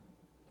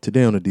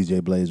Today on the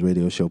DJ Blaze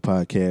Radio Show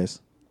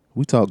podcast,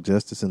 we talk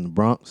justice in the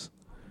Bronx,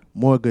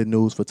 more good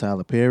news for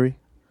Tyler Perry,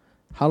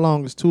 how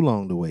long is too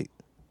long to wait,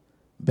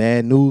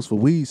 bad news for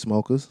weed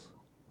smokers,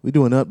 we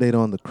do an update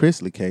on the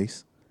Chrisley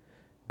case,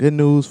 good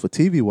news for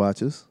TV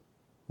watchers,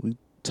 we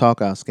talk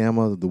our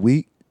scammer of the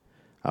week,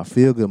 our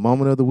feel-good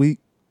moment of the week,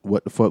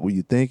 what the fuck were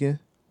you thinking,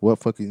 what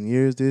fucking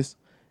year is this,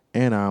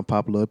 and our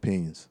unpopular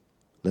opinions.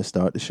 Let's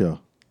start the show.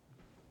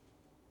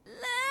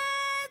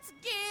 Let's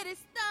get it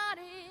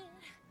started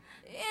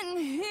in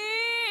here.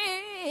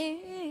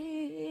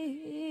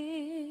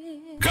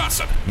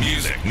 Gossip,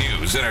 music,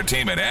 news,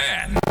 entertainment,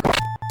 and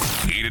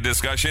heated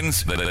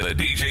discussions. The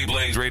DJ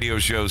Blaze Radio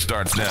Show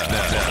starts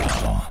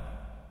now.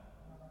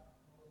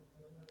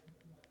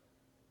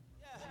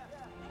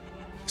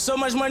 So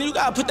much money, you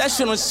gotta put that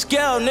shit on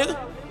scale, nigga.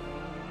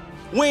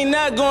 We ain't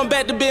not going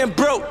back to being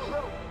broke.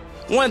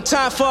 One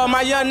time for all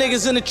my young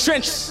niggas in the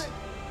trenches.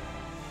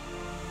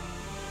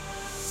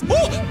 Woo!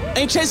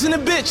 Ain't chasing a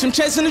bitch, I'm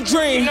chasing a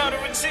dream. You know the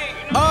routine.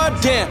 Oh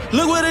damn,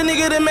 look what a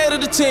nigga that made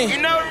of the team.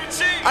 You know the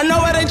routine. I know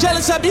I ain't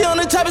jealous, I be on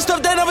the type of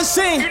stuff they never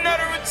seen. You know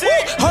the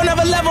routine. Whole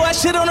nother level, I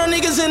shit on the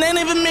niggas and ain't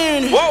even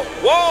mean it. Whoa,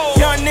 whoa.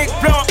 Young nigga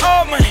blowing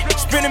all money,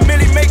 spending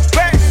million, make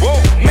back. Whoa.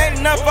 Made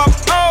enough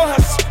off all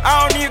hustle,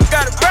 I don't even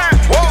gotta rap.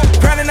 Whoa.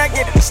 Grinding, I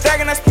get it,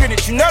 stacking, I spin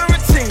it. You know the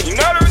routine. You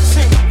know the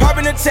routine.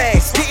 Popping the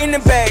tags, getting the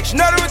bags. You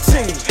know the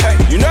routine. Hey,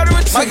 you know the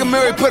routine. Michael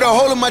Murray put a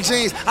hole in my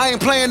jeans. I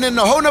ain't playing in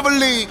the whole nother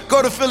league.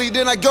 Go to Philly,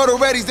 then I go to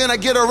Reddy's, then I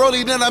get a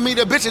rollie, then I meet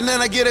a bitch, and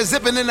then I get a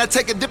zip, and then I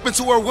take a dip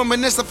into her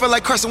womanist. I feel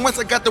like Carson Wentz.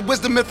 I got the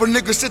wisdom in for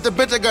niggas. Shit, the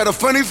bitch, I got a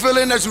funny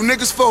feeling that you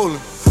niggas falling.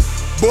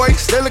 Boy,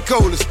 still the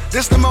coldest.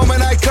 This the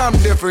moment I come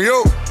different,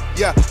 yo.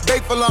 Yeah,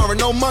 bake for Lauren,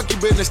 no monkey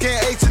business.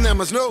 Can't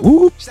H&M's, no.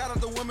 Whoop. Shout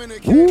out to women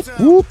in Whoop, Cape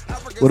Town. whoop.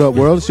 What up,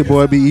 world? It's your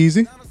boy, Be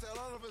Easy.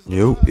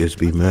 Yo, it's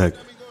B Mac.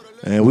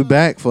 And we're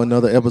back for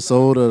another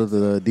episode of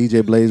the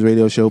DJ Blaze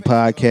Radio Show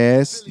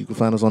podcast. You can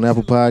find us on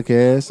Apple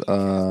Podcasts,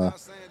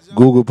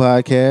 Google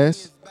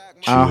Podcasts,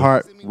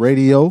 iHeart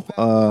Radio,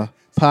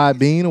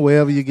 Podbean, or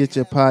wherever you get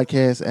your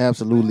podcasts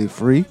absolutely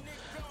free.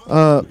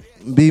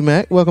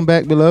 B-Mac, welcome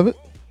back, beloved.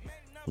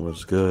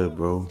 What's good,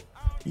 bro?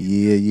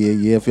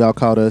 Yeah. If y'all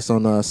caught us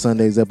on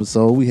Sunday's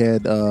episode, we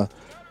had the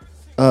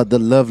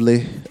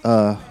lovely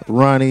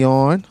Ronnie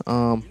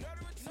on.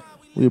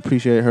 We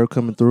appreciate her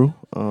coming through.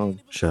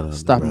 Shout out,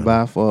 stopping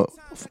by for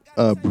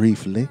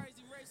briefly.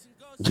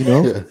 You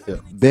know,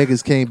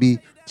 beggars can't be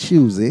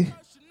choosy.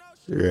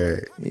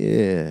 Right.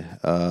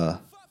 Yeah.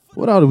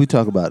 What all did we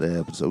talk about that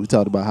episode? We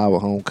talked about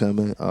Howard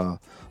Homecoming, a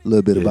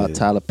little bit about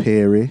Tyler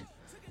Perry.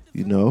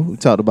 You know, we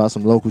talked about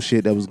some local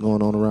shit that was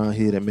going on around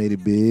here that made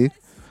it big.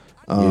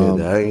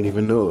 That I ain't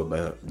even know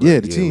about. Yeah,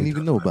 that you didn't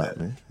even know about,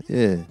 man.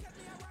 Yeah.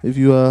 If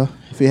you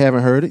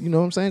haven't heard it, you know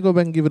what I'm saying, go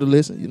back and give it a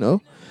listen, you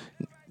know.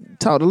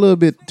 Talked a little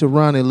bit to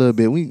Ronnie a little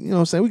bit. We, you know what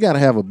I'm saying, we got to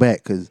have her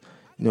back because,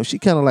 you know, she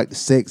kind of like the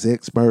sex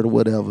expert or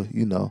whatever,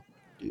 you know.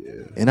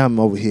 Yeah. And I'm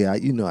over here, I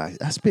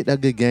spit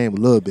that good game a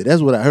little bit.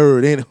 That's what I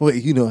heard anyway,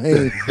 you know.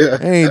 I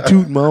ain't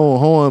tooting my own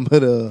horn,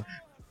 but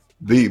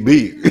Beat.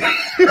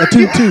 a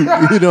toot,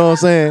 you know what I'm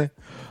saying?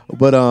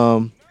 But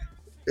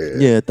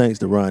yeah, thanks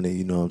to Ronnie,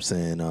 you know what I'm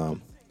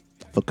saying,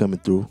 for coming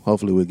through.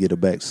 Hopefully we'll get her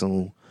back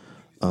soon.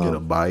 Get a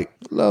bite.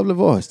 Lovely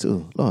voice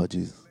too. Lord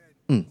Jesus.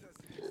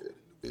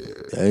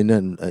 Ain't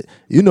nothing.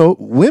 You know,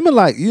 women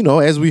like, you know,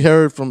 as we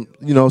heard from,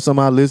 you know, some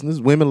of our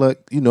listeners, women like,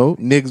 you know,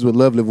 niggas with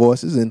lovely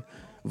voices and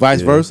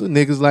vice versa.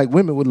 Niggas like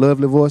women with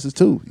lovely voices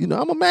too. You know,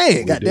 I'm a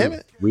man,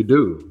 goddammit. We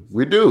do.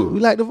 We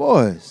like the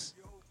voice.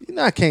 You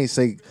know, I can't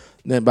say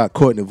nothing about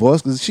Courtney's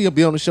voice because she'll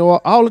be on the show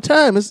all the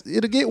time.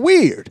 It'll get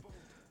weird.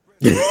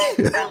 You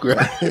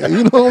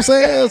know what I'm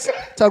saying?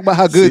 Talk about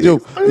how good your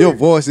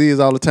voice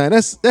is all the time.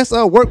 That's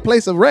a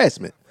workplace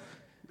harassment.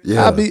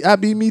 Yeah. I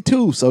be me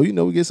too. So, you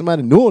know, we get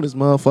somebody new on this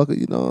motherfucker,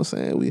 you know what I'm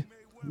saying? We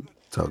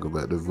talk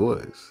about the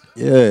voice.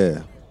 Yeah.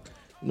 You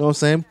know what I'm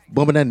saying?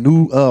 Bumping that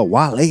new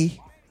Wale.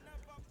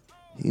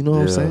 You know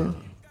what I'm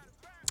saying?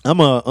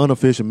 I'm an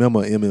unofficial member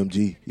of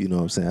MMG. You know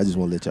what I'm saying? I just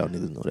want to let y'all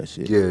niggas know that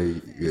shit. Yeah,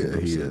 you know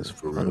he is.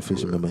 For real,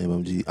 unofficial member of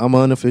MMG. I'm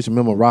an unofficial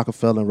member of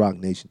Rockefeller and Rock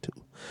Nation too.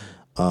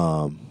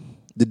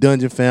 The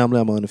Dungeon Family,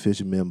 I'm an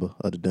unofficial member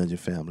of the Dungeon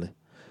Family.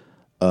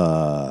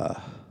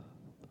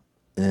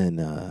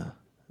 And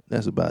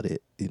that's about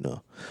it, you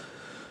know.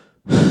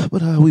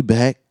 But we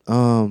back.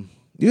 You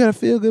got a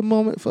feel good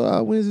moment for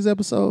our Wednesday's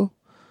episode?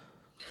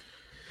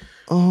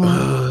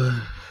 Do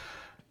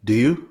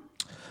you?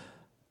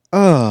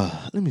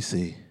 Let me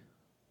see.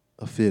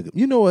 A feel good.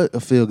 You know what? A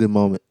feel good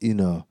moment, you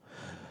know,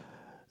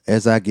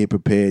 as I get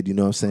prepared, you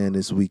know what I'm saying,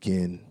 this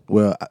weekend.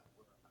 Well,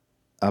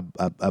 I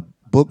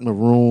booked my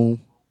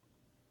room.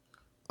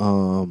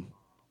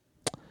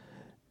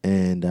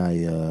 And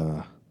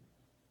I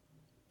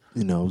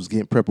you know, was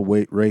getting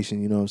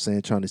preparation, you know what I'm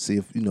saying, trying to see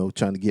if, you know,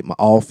 trying to get my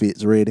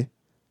outfits ready.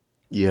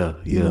 Yeah.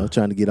 You know,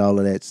 trying to get all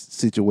of that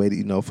situated,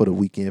 you know, for the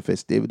weekend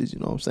festivities, you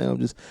know what I'm saying? I'm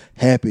just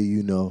happy,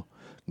 you know,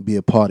 be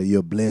a part of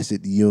your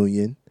blessed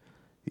union.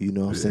 You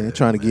know what I'm saying?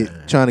 Trying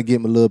to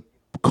get my little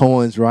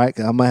coins right,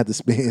 'cause I might have to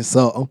spend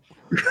something.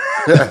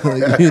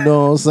 You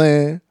know what I'm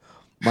saying?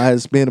 Might have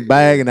to spend a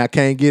bag and I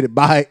can't get it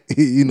back.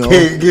 You know.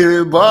 Can't get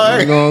it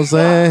by. You know what I'm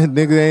saying?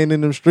 Niggas ain't in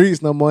them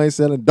streets no more. Ain't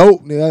selling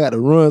dope. Nigga, I got to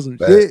run some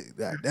shit.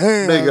 God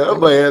damn. Nigga, I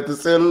might have to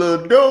sell a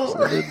little dope.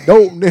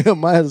 Dope, nigga.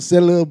 Might have to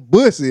sell a little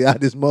pussy out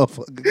this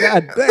motherfucker.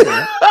 God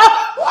damn.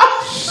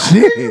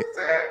 Shit.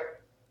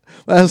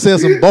 Might have to sell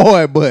some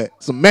boy butt.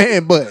 Some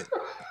man butt.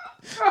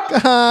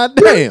 God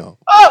damn.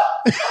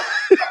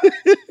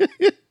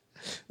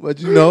 But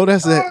you know,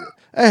 that's it.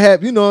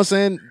 You know what I'm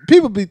saying?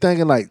 People be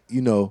thinking like,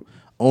 you know,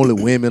 only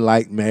women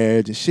like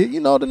marriage and shit. You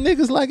know, the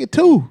niggas like it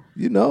too,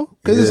 you know?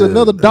 Because it's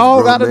another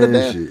dog out of the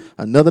damn.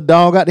 Another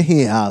dog out the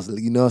hen house.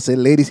 You know what I'm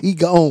saying? Ladies, he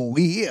gone.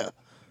 We here.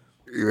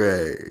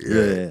 Right.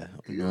 Yeah.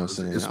 You know what I'm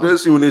saying?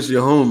 Especially when it's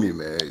your homie,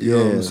 man. You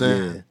know what I'm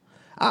saying? Yeah.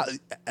 I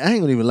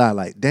ain't gonna even lie.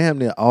 Like, damn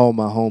near all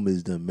my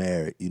homies done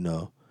married, you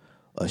know.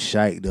 A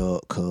shiked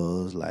up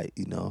cuz, like,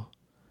 you know.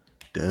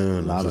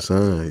 Damn, that's a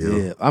sign, yo.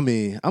 Yeah, I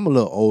mean, I'm a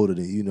little older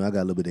than you know. I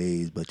got a little bit of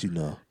age, but you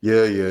know.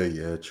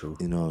 Yeah, true.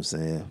 You know what I'm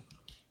saying?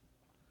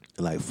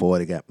 Like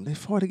 40 get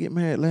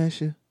married last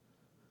year.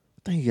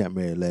 I think he got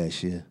married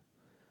last year.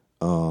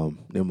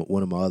 Then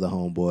one of my other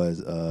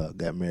homeboys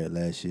got married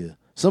last year.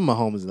 Some of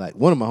my homies, like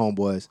one of my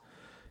homeboys,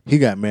 he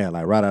got married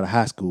like right out of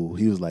high school.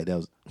 He was like,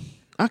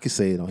 I can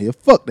say it on here.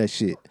 Fuck that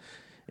shit.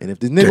 And if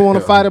this nigga want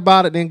to fight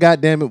about it, then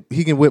goddamn it,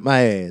 he can whip my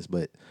ass.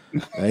 But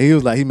he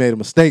was like, he made a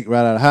mistake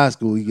right out of high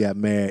school. He got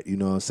married, you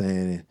know what I'm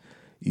saying? And,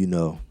 you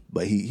know,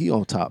 but he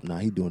on top now.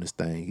 He doing his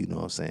thing, you know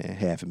what I'm saying?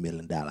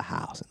 $500,000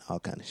 house and all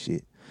kind of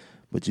shit.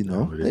 But you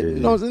know, you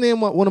know, and then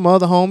one of my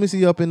other homies,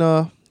 he up in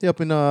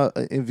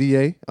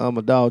VA.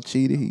 My dog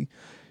Cheetah. He,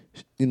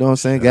 you know what I'm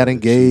saying, got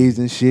engaged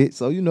and shit.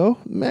 So, you know,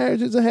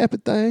 marriage is a happy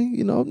thing.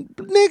 You know,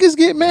 niggas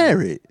get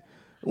married.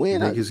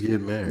 Niggas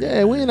get married.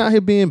 Yeah, we ain't out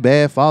here being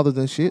bad fathers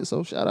and shit.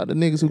 So shout out to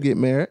niggas who get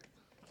married.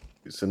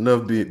 It's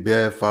enough being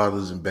bad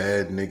fathers and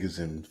bad niggas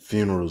and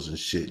funerals and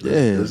shit.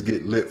 Let's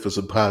get lit for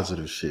some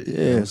positive shit.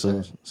 Yeah,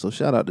 so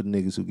shout out to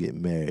niggas who get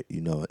married,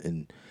 you know,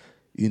 and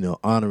you know,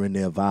 honoring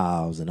their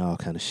vows and all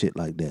kind of shit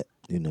like that,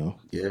 you know.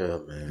 Yeah,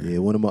 man. Yeah,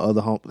 one of my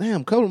other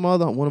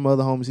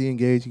homies, he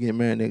engaged, he get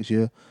married next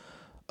year.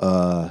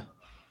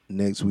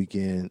 Next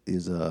weekend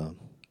is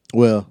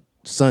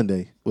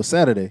Saturday.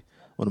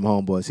 One of my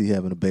homeboys, he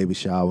having a baby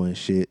shower and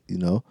shit, you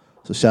know.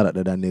 So shout out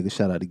to that nigga.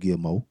 Shout out to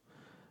Gilmo.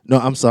 No,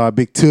 I'm sorry,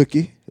 Big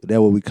Tookie. That's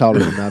what we call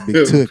him now, Big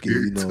Tookie.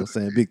 You know what I'm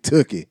saying? Big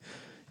Tookie.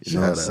 You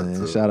know what I'm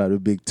saying? Shout out to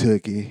Big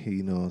Tookie.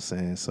 You know what I'm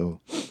saying? So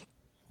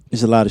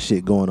there's a lot of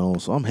shit going on.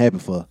 So I'm happy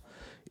for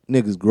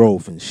niggas'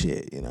 growth and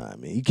shit. You know what I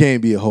mean? You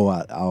can't be a hoe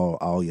out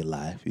all your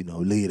life. You know,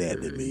 leave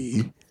that to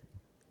me.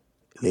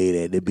 Leave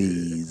that to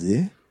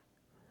Beezy.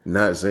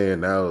 Not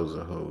saying I was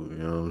a hoe, you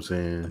know what I'm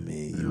saying? I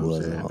mean, you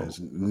was a hoe. It's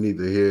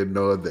neither here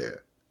nor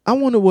there. I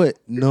wonder what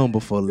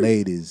number for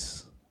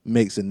ladies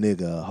makes a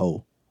nigga a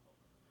hoe.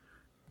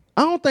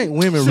 I don't think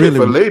women really.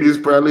 For ladies,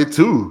 probably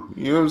too.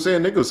 You know what I'm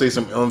saying? They gonna say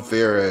some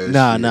unfair ass.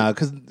 Nah,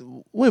 because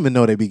women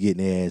know they be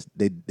getting their ass,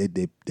 they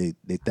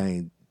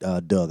thing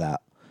dug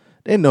out.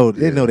 They know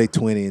they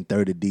 20 and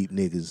 30 deep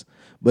niggas.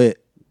 But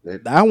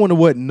I wonder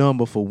what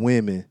number for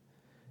women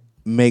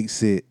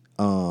makes it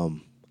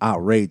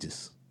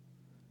outrageous.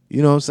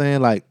 You know what I'm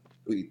saying? Like,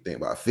 what you think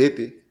about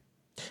 50?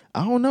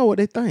 I don't know what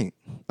they think.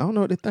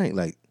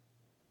 Like,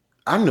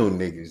 I know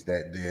niggas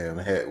that damn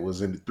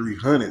was in the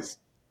 300s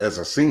as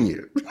a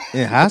senior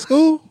in high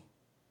school.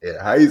 In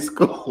high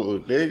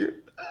school, nigga.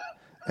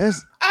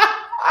 That's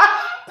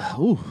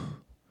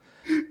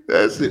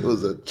that shit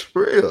was a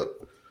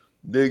trip.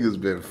 Niggas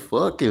been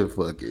fucking,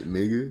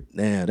 nigga.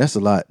 Damn, that's a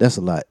lot. That's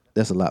a lot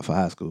for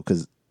high school.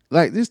 Cause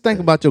like, just think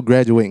about your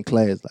graduating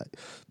class. Like,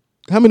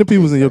 how many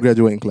people was in your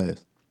graduating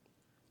class?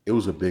 It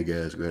was a big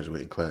ass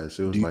graduating class.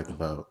 It was like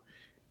about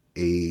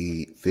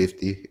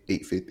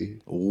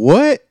 850.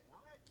 What?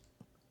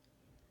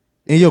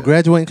 In your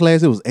graduating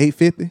class, it was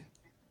 850?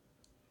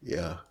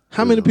 Yeah.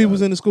 How many people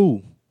was in the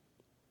school?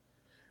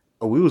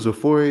 Oh, we was a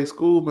 4A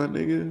school, my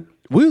nigga.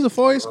 We was a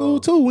 4A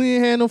school too. We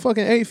ain't had no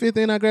fucking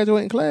 850 in our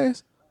graduating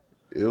class.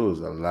 It was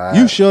a lot.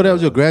 You sure that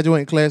was your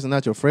graduating class and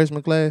not your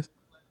freshman class?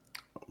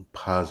 I'm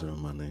positive,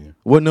 my nigga.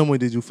 What number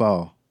did you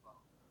fall?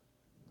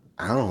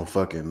 I don't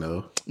fucking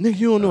know. Nigga,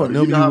 you don't know what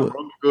number you know you how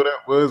long ago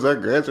that was I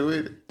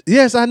graduated?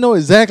 Yes, I know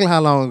exactly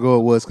how long ago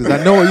it was, because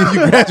I know you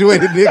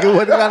graduated, nigga.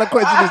 What kind of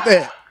question is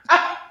that?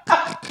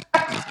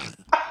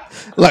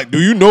 Like,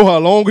 do you know how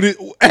long it is?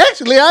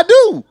 Actually, I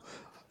do.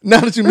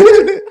 Now that you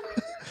mention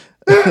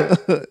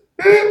it.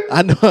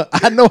 I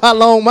know how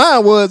long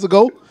mine was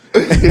ago.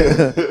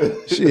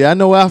 Shit, I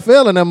know where I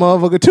fell in that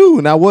motherfucker too,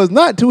 and I was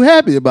not too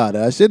happy about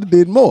it. I should have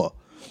did more.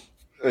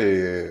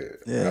 Yeah.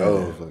 I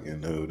don't fucking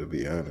know, to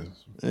be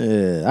honest.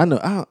 Yeah, I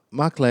know.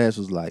 My class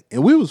was like,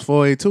 and we was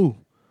 4A too.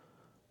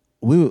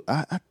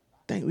 I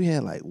think we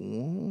had like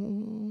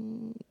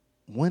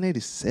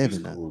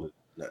 187.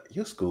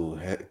 Your school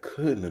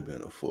couldn't have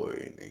been a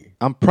 4A, nigga.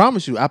 I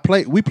promise you,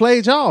 we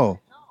played y'all.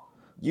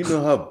 You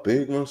know how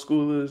big my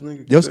school is,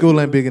 nigga? Your school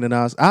ain't bigger than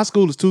ours. Our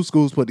school is 2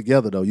 schools put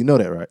together, though. You know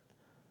that, right?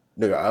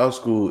 Nigga, our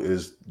school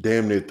is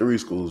damn near 3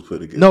 schools put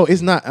together. No,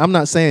 it's not. I'm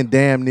not saying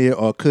damn near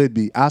or could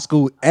be. Our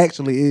school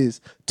actually is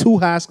 2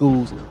 high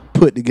schools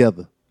put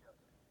together.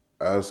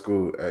 Our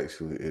school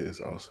actually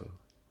is also.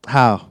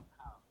 How?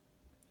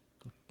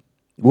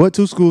 What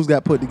 2 schools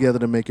got put together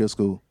to make your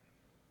school?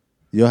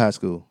 Your high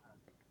school?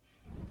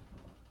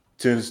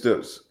 10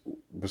 steps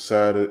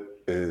beside it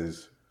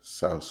is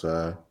South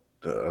Side.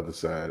 The other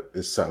side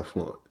is South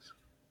Florence.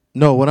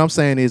 No, what I'm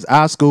saying is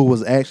our school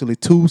was actually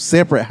 2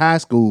 separate high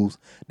schools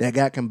that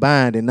got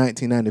combined in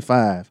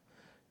 1995.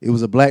 It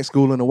was a black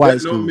school and a white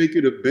school. That don't make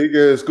it a big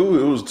ass school.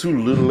 It was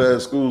 2 little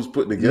ass schools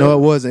put together. No,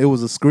 it wasn't. It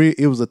was a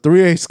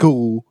 3A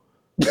school.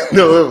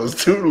 No, it was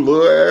 2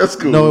 little ass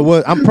schools. No, it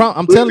was. I'm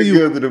telling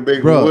you, to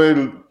make bro.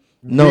 One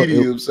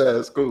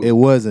medium-sized school. It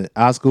wasn't.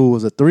 Our school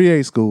was a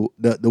 3A school.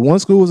 The one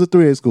school was a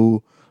 3A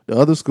school. The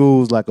other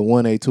school was like a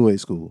 1A, 2A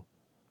school.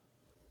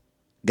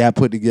 Got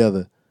put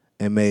together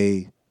and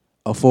made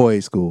a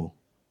 4A school.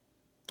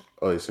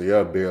 Oh, so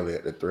y'all barely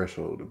at the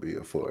threshold to be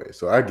a 4A.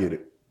 So I get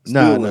it.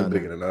 Nah,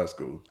 bigger than our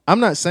school. I'm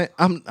not saying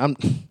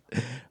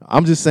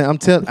I'm just saying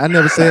I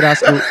never said our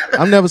school.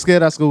 I'm never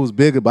scared our school was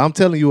bigger, but I'm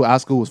telling you our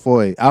school was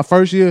 4A. Our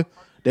first year,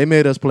 they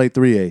made us play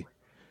 3A.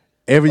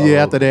 Every year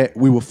after that,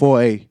 we were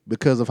 4A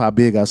because of how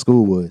big our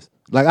school was.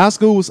 Like our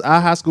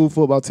high school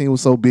football team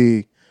was so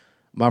big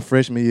my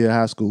freshman year of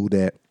high school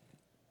that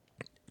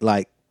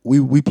like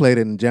we played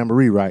in the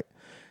Jamboree, right?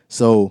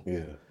 So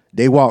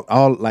they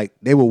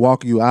would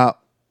walk you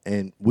out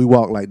and we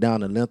walked like down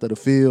the length of the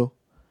field.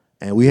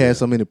 And we had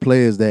so many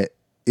players that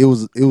it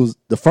was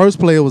the first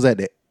player was at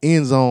the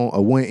end zone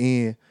or one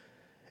end,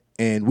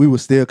 and we were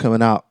still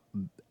coming out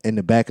in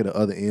the back of the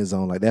other end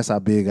zone. Like that's how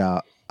big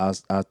our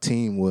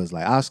team was.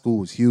 Like our school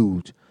was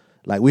huge.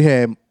 Like we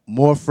had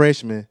more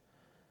freshmen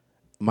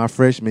my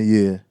freshman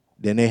year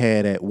than they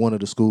had at one of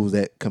the schools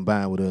that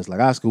combined with us.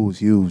 Like our school was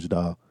huge,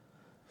 dog.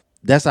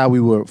 That's how we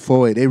were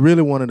 4A. They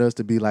really wanted us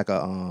to be like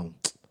a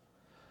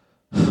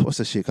what's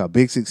that shit called?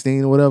 Big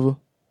 16 or whatever.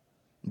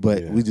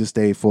 But we just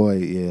stayed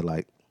 4A,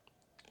 like.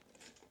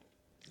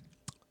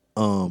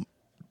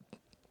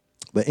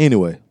 But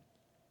anyway.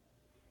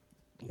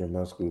 Yeah,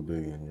 my school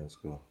bigger than your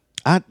school.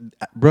 I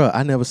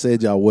never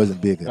said y'all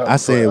wasn't bigger. I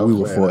said we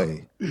were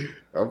 4A.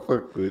 I'm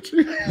fucking with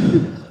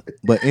you.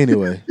 But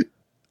anyway,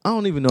 I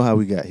don't even know how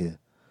we got here.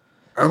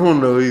 I don't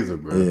know either,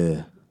 bro.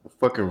 Yeah.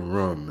 Fucking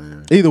rum,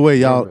 man. Either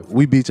way,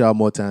 we beat y'all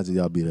more times than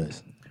y'all beat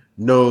us.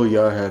 No,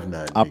 y'all have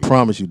not. I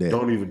promise you that.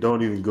 Don't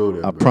even go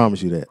there. I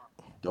promise you that.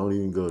 Don't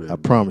even go there. I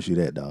promise you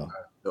that, dog.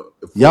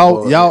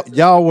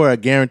 Y'all were a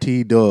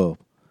guaranteed dub.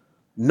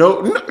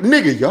 No,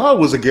 nigga, y'all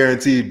was a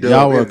guaranteed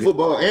dub in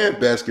football and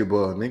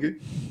basketball, nigga.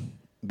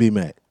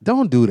 B-Mac,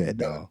 don't do that,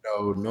 dog.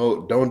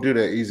 No, don't do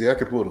that easy. I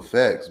can pull the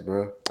facts,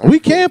 bro. We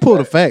can pull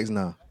the facts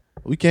now.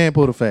 We can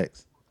pull the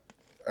facts.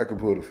 I can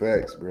pull the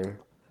facts, bro.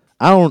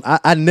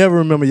 I never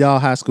remember y'all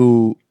high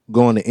school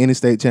going to any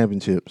state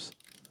championships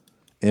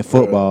in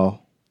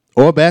football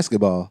or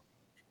basketball.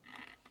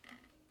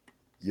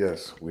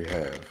 Yes, we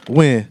have.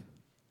 When?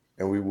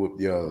 And we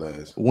whooped y'all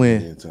ass.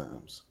 When?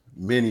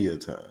 Many a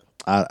time.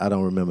 I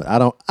don't remember.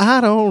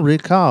 I don't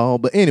recall.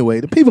 But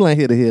anyway, the people ain't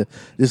here to hear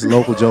this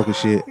local joker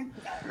shit.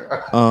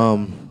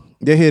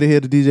 They're here to hear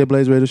the DJ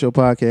Blaze Radio Show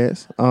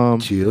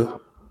podcast.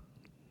 Chill.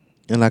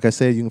 And like I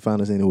said, you can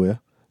find us anywhere.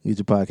 Get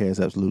your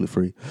podcast absolutely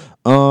free.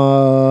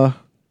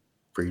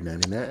 Free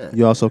 99.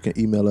 You also can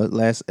email us.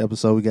 Last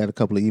episode, we got a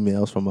couple of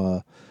emails from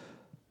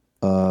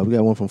we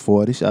got one from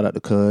 40. Shout out to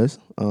Cuz.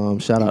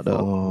 Shout out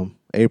to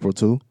April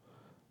too.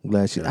 I'm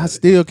glad I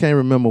still can't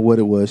remember what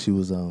it was she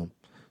was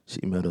she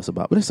emailed us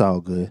about, but it's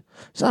all good.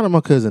 Shout out to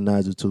my cousin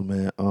Nigel too,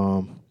 man.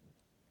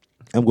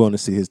 I'm going to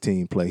see his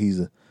team play. He's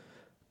a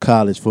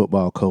college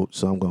football coach,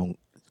 so I'm going to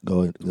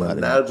go out there.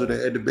 Nigel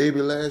that had the baby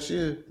last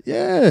year.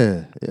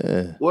 Yeah.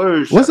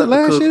 Word. Was it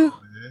last year?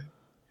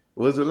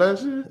 Was it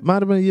last year?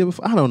 Might have been a year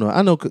before. I don't know.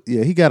 I know.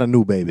 Yeah, he got a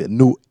new baby, a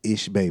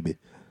new-ish baby.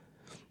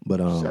 But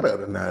shout out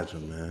to Nigel,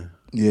 man.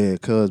 Yeah,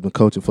 Cuz been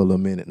coaching for a little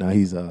minute now.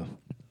 He's up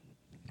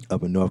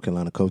in North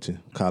Carolina coaching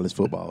college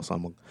football. So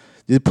I'm gonna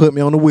just put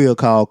me on the wheel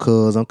call,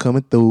 Cuz I'm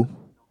coming through.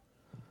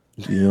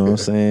 You know what I'm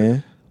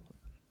saying?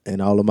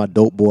 And all of my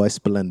dope boy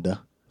splendor.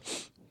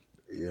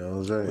 You know what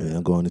I'm saying? Yeah,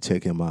 I'm going to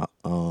check him out.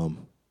 Who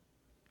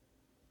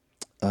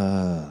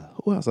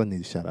else I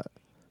need to shout out?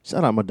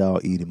 Shout out my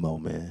dog Edie Mo,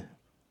 man.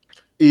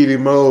 Edie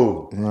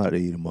Mo. Shout out to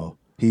Edie Mo.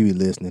 He be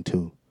listening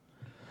too.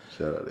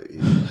 Shout out to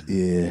Edie.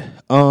 Yeah.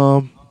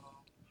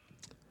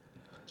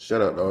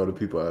 Shout out to all the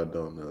people I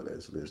don't know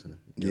that's listening.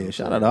 Yeah,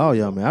 shout out to all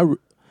y'all, man.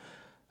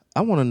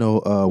 I want to know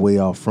where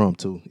y'all from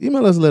too.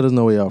 Email us, let us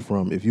know where y'all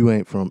from. If you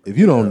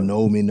don't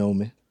know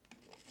me.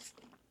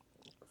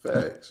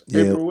 Facts.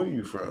 Yeah. April, where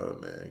you from,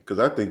 man? Because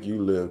I think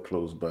you live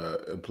close by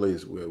a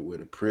place where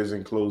the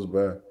prison close by.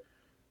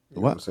 You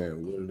know what I'm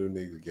saying? Where do them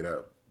niggas get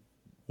out?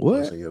 What?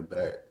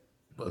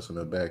 Busting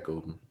her back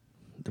open.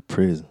 The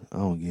prison. I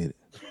don't get it.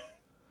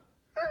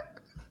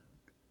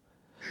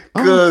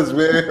 Cuz,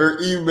 man,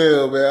 her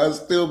email, man. I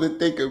still been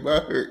thinking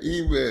about her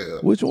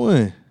email. Which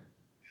one?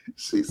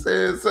 She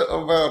said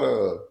something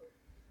about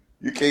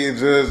You can't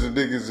judge the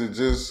niggas that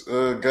just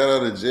got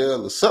out of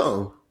jail or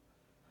something.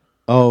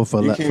 Oh,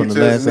 from the judge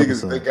last niggas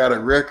episode. They got a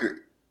record.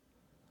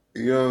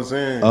 You know what I'm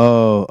saying?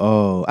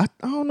 Oh, I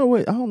don't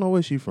know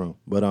where she from,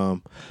 but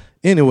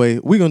anyway,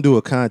 we're gonna do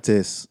a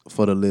contest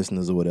for the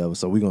listeners or whatever.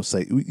 So we're gonna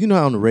say, you know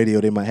how on the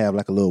radio they might have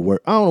like a little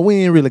work. I don't know. We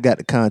ain't really got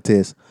the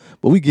contest,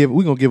 but we're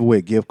gonna give away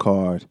a gift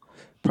card,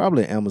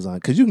 probably Amazon,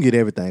 because you can get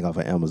everything off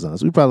of Amazon.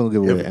 So we probably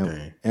gonna give away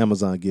an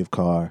Amazon gift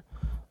card.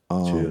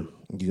 You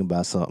can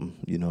buy something.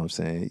 You know what I'm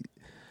saying?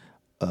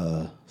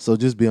 So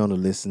just be on the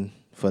listen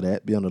for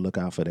that. Be on the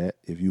lookout for that.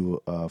 If you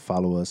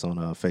follow us on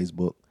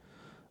Facebook.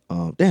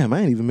 Damn,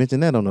 I ain't even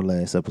mentioned that on the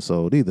last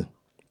episode either.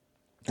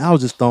 I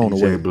was just thrown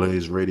away. DJ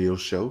Blaze Radio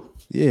Show.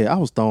 Yeah, I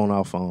was thrown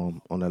off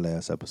on the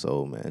last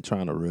episode, man,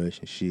 trying to rush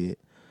and shit.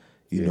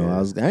 You know,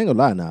 I ain't gonna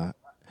lie now.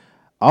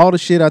 All the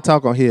shit I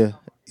talk on here,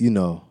 you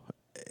know,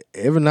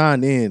 every now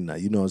and then,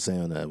 you know what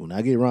I'm saying? When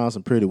I get around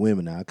some pretty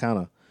women, I kind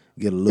of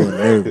get a little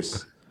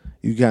nervous.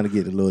 You kind of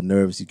get a little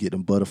nervous. You get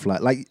them butterfly.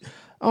 Like,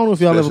 I don't know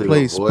if y'all ever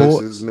played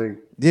sports.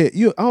 Yeah,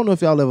 I don't know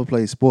if y'all ever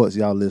played sports,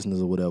 y'all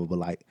listeners or whatever, but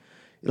like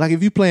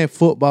if you playing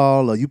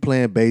football or you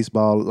playing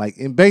baseball, like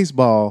in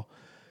baseball,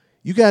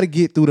 you got to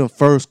get through them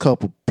first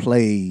couple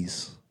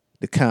plays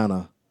to kind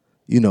of,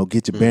 you know,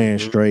 get your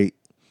bearings straight.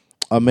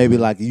 Or maybe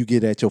like you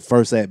get at your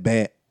first at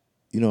bat,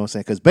 you know what I'm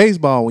saying? Because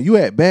baseball, when you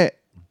at bat,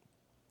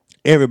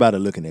 everybody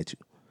looking at you.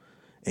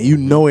 And you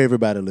know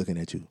everybody looking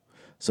at you.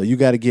 So you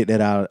got to get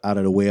that out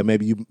of the way. Or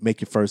maybe you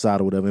make your first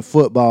out or whatever. In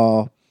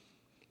football,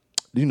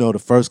 you know, the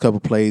first couple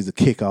plays, the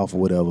kickoff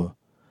or whatever,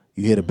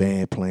 you hear the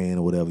band playing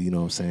or whatever, you know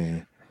what I'm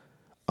saying?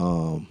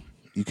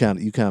 You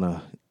kind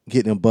of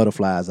get them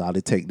butterflies out.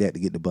 They take that to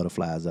get the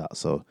butterflies out.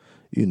 So,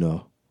 you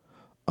know,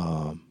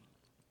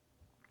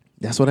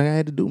 that's what I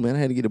had to do, man. I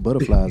had to get the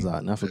butterflies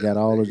out, and I forgot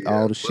all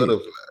the shit.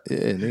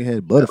 Yeah, they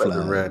had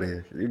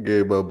butterflies. You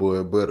gave my boy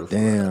a butterfly.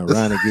 Damn,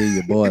 Ronnie gave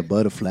your boy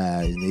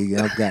butterflies,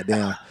 nigga. I'm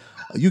goddamn.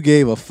 You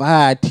gave a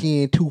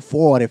 5'10",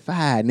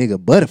 245,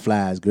 nigga,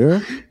 butterflies, girl.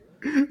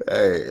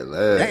 Hey,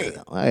 man.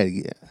 Damn, I had to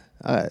get.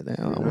 All right,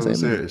 damn. I'm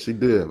saying, she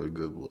did have a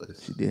good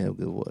voice. She did have a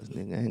good voice,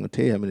 nigga. I ain't gonna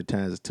tell you how many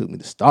times it took me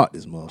to start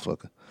this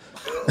motherfucker.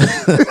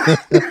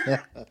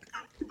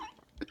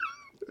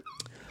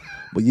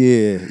 But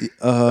yeah,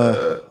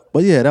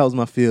 that was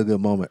my feel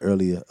good moment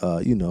earlier.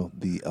 You know,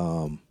 the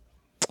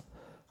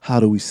how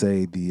do we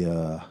say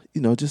the you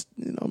know, just,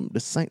 you know,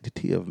 the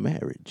sanctity of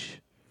marriage.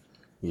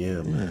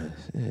 Yeah, man.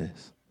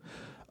 Yes.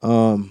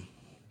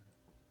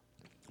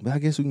 But I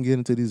guess we can get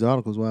into these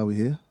articles while we're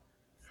here.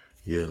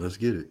 Yeah, let's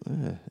get it.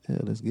 Yeah,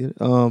 let's get it.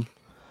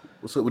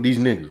 What's up with these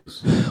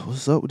niggas?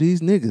 What's up with these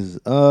niggas?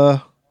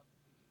 I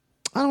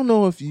don't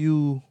know if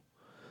you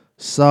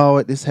saw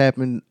it. This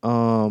happened. I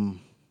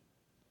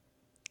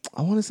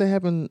want to say it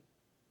happened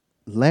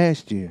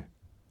last year.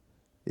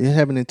 It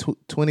happened in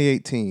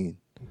 2018.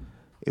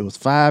 It was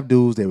 5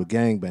 dudes. They were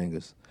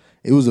gangbangers.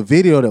 It was a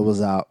video that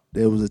was out.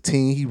 There was a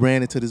teen. He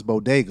ran into this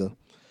bodega,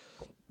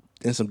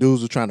 and some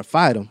dudes were trying to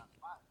fight him.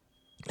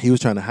 He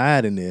was trying to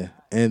hide in there,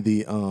 and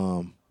the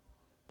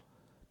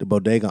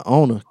bodega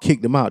owner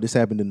kicked him out. This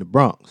happened in the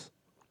Bronx.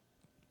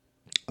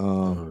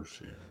 Oh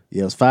shit.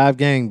 Yeah, it was 5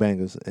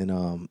 gangbangers,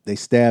 and they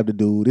stabbed the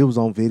dude. It was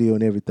on video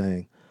and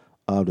everything.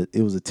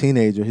 It was a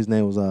teenager. His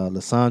name was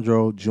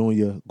Lisandro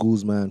Jr.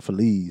 Guzman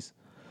Feliz.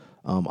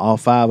 All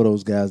 5 of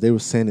those guys, they were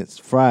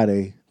sentenced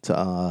Friday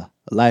to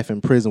life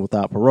in prison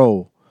without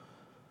parole.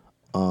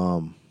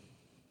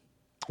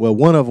 Well,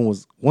 one of them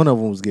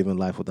was given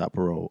life without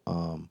parole.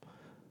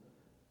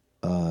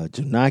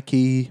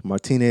 Janaki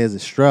Martinez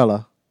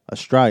Estrella,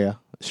 yeah,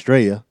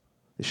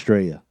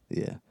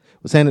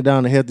 was handed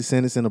down a healthy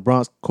sentence in the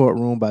Bronx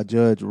courtroom by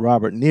Judge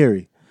Robert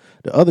Neary.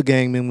 The other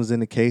gang members in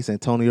the case,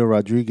 Antonio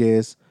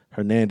Rodriguez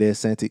Hernandez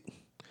Santiago.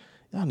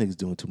 Y'all niggas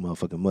doing too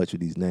motherfucking much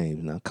with these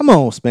names now. Come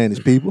on,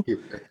 Spanish people.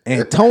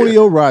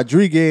 Antonio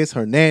Rodriguez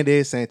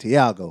Hernandez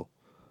Santiago.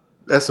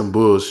 That's some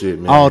bullshit,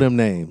 man. All them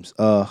names.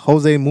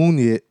 Jose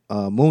Muniz.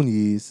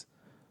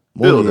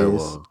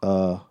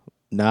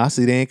 Nah, I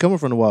see they ain't coming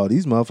from the wall.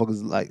 These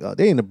motherfuckers, like,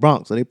 they in the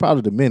Bronx, so they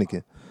probably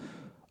Dominican.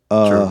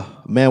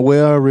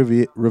 Manuel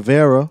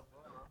Rivera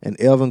and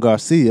Elvin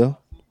Garcia,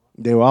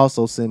 they were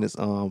also sentenced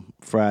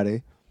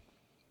Friday.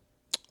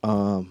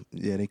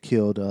 They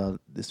killed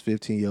this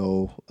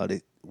 15-year-old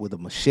with a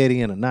machete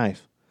and a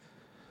knife.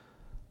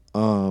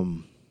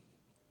 And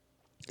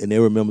they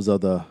were members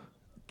of the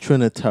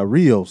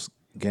Trinitarios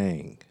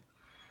gang.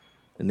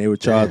 And they were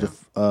charged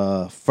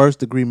with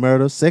first-degree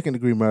murder,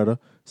 second-degree murder,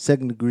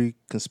 second-degree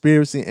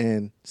conspiracy,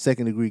 and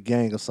second-degree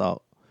gang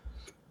assault.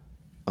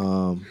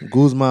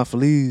 Guzman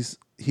Feliz,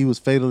 he was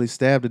fatally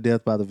stabbed to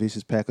death by the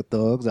vicious pack of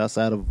thugs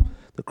outside of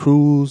the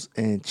Cruz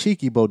and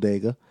Cheeky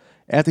bodega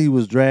after he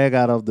was dragged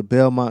out of the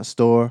Belmont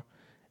store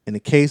in a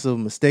case of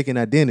mistaken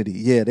identity.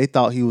 Yeah, they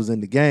thought he was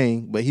in the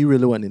gang, but he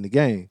really wasn't in the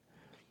gang.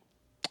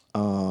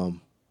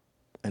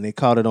 And they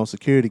caught it on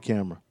security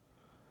camera.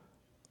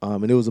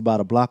 And it was about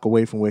a block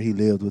away from where he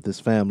lived with his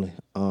family.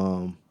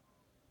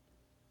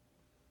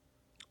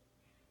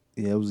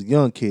 It was a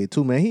young kid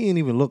too, man. He didn't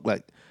even look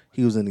like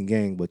he was in the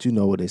gang. But you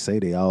know what they say,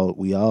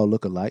 we all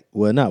look alike.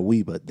 Well, not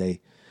we, but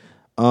they.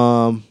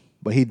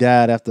 But he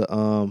died after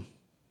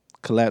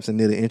collapsing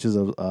near the entrance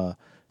of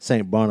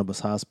St. Barnabas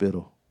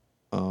Hospital.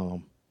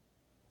 And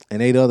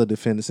 8 other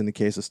defendants in the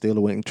case are still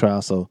awaiting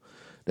trial. So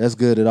that's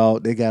good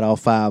they got all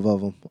 5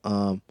 of them.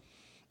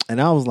 And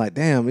I was like,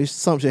 damn,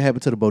 something should happen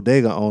to the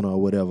bodega owner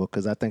or whatever,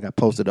 because I think I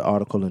posted the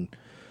article and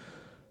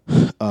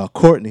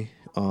Courtney,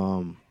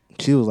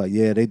 she was like,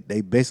 yeah,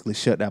 they basically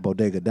shut that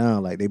bodega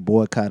down. Like, they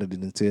boycotted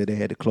it until they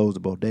had to close the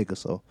bodega.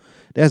 So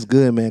that's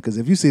good, man, because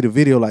if you see the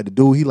video, like the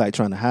dude, he like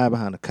trying to hide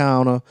behind the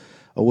counter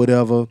or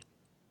whatever.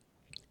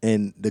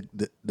 And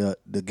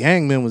the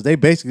gang members, they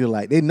basically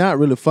like, they not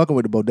really fucking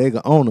with the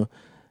bodega owner,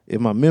 if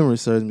my memory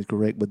serves me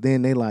correct. But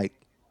then they like,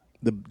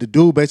 the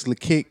dude basically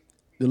kicked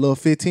the little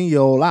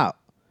 15-year-old out.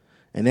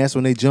 And that's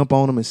when they jump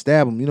on him and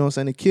stab him. You know what I'm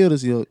saying? They killed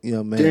this young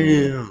man.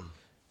 Damn.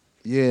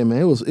 Yeah,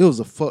 man, it was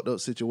a fucked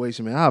up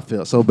situation, man. I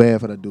felt so bad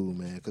for that dude,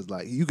 man, because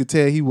like you could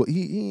tell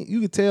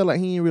you could tell like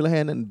he ain't really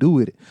had nothing to do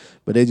with it,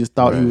 but they just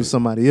thought he was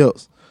somebody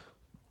else,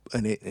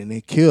 and they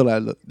killed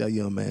that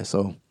young man.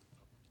 So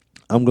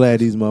I'm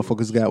glad these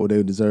motherfuckers got what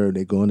they deserve.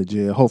 They going to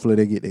jail. Hopefully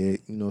they get their, you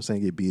know what I'm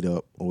saying, get beat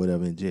up or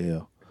whatever in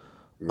jail.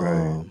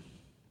 Right.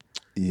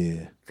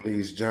 Yeah.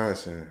 Fleece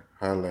Johnson,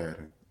 holla at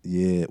him.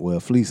 Yeah. Well,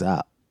 Fleece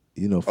out.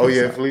 You know.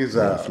 Fleece out. Fleece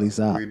yeah, out. Fleece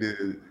out. We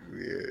did.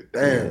 Yeah,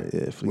 damn.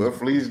 Yeah, Fleece. Well,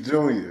 Fleece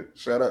Jr.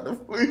 Shout out to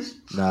Fleece.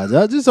 Nah,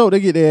 I just hope they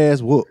get their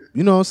ass whooped.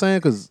 You know what I'm saying?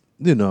 Because,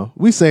 you know,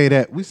 we say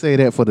that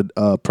for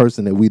the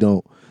person that we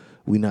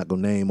not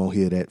gonna name on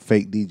here, that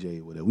fake DJ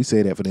or whatever. We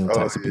say that for them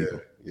types of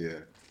people. Yeah.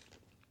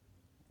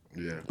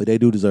 But they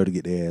do deserve to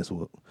get their ass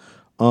whooped.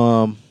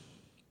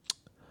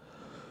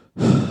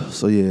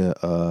 So yeah,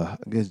 I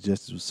guess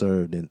justice was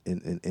served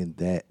in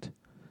that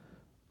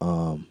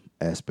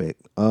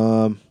aspect.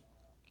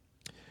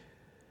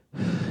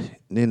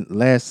 Then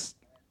last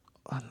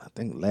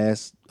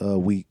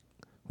week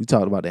we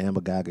talked about the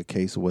Amber Geiger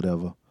case or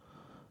whatever.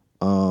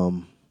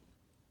 And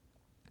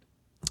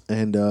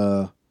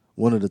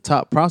one of the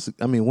top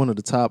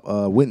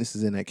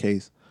witnesses in that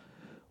case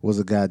was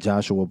a guy,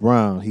 Joshua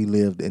Brown. He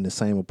lived in the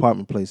same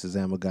apartment place as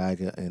Amber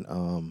Geiger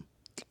and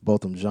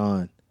Botham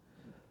Jean.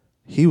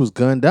 He was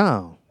gunned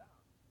down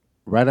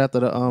right after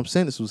the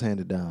sentence was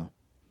handed down.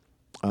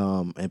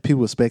 And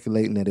people were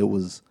speculating that it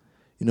was,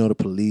 you know, the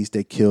police,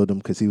 they killed him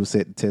because he was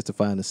set to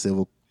testify in a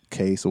civil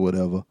case or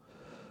whatever.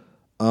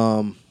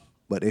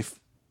 But if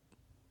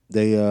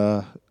they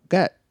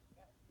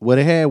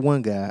they had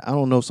one guy. I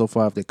don't know so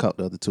far if they caught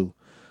the other 2.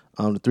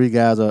 The 3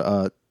 guys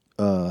are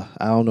I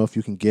don't know if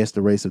you can guess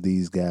the race of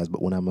these guys,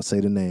 but when I'm gonna say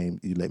the name,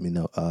 you let me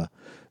know.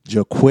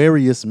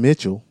 Jaquarius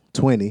Mitchell,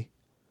 20,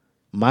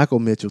 Michael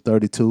Mitchell,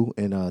 32,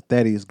 and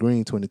Thaddeus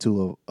Green,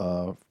 22.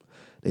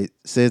 It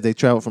says they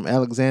traveled from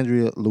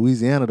Alexandria,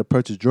 Louisiana, to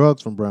purchase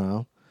drugs from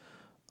Brown.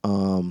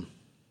 And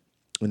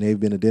they've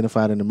been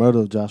identified in the murder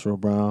of Joshua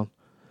Brown.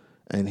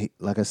 And he,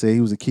 like I said,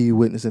 he was a key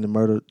witness in the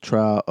murder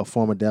trial of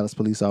former Dallas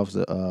police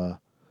officer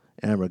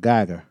Amber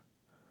Geiger.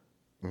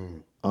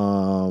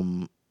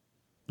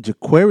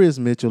 Jaquarius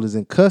Mitchell is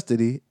in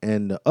custody,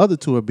 and the other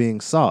 2 are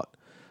being sought.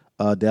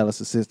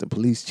 Dallas Assistant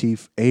Police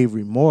Chief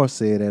Avery Moore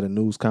said at a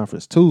news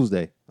conference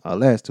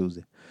last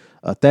Tuesday.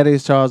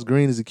 Thaddeus Charles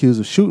Green is accused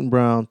of shooting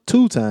Brown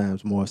 2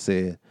 times, Moore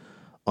said.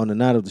 On the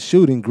night of the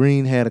shooting,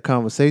 Green had a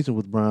conversation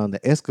with Brown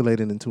that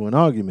escalated into an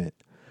argument.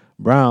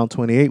 Brown,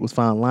 28, was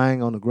found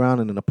lying on the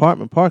ground in an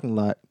apartment parking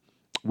lot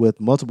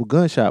with multiple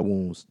gunshot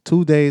wounds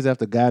 2 days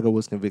after Geiger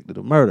was convicted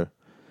of murder.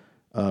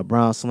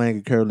 Brown's slaying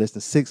occurred less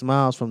than 6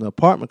 miles from the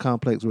apartment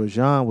complex where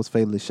Jean was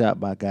fatally shot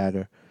by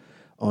Geiger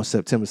on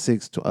September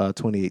 6,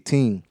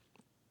 2018.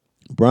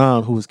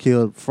 Brown, who was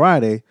killed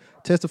Friday,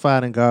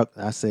 testified in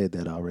I said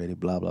that already,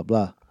 blah, blah,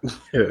 blah.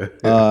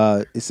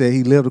 It said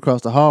he lived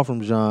across the hall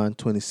from Jean,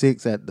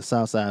 26, at the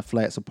Southside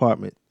Flats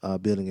apartment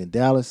building in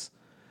Dallas.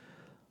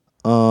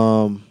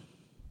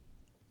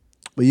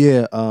 But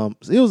yeah,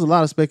 it was a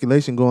lot of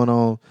speculation going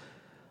on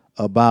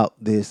about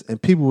this,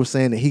 and people were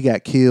saying that he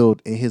got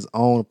killed in his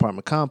own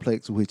apartment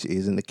complex, which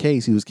isn't the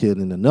case. He was killed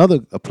in another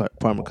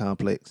apartment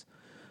complex.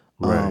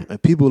 Right.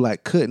 And people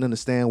like couldn't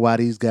understand why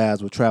these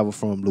guys would travel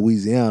from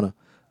Louisiana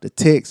to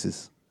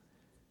Texas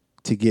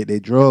to get their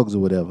drugs or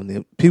whatever. And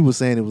then people were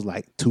saying it was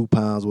like 2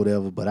 pounds or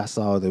whatever, but I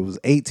saw that it was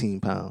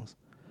 18 pounds.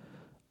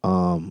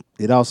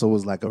 It also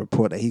was like a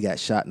report that he got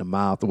shot in the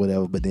mouth or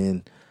whatever, but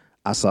then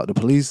I saw the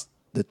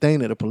thing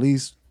that the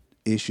police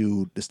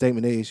issued, the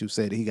statement they issued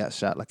said that he got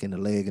shot like in the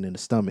leg and in the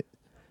stomach,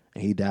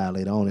 and he died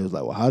later on. It was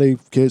like, well, how they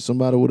catch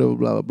somebody or whatever,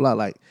 blah, blah, blah.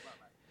 Like,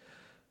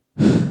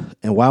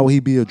 and why would he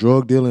be a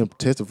drug dealer and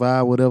testify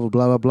or whatever,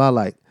 blah, blah, blah.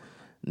 Like,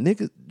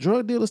 niggas,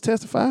 drug dealers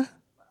testify?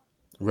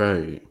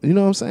 Right. You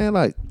know what I'm saying?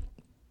 Like,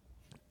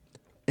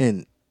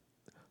 and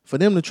for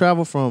them to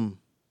travel from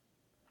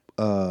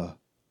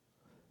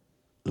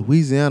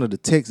Louisiana to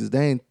Texas,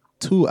 they ain't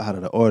too out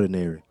of the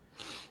ordinary.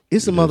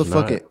 It's a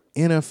motherfucking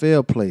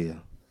NFL player.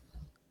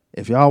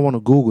 If y'all want to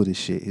Google this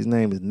shit, his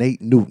name is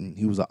Nate Newton.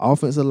 He was an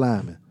offensive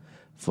lineman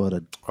for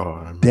the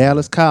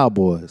Dallas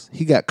Cowboys.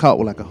 He got caught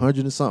with like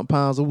 100 and something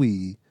pounds of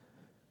weed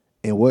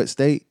In what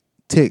state?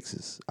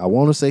 Texas. I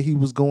want to say he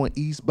was going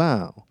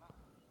eastbound.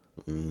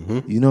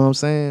 You know what I'm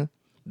saying?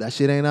 That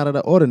shit ain't out of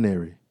the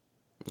ordinary.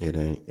 It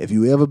ain't. If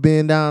you ever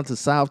been down to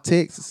South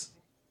Texas,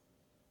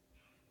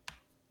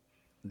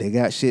 they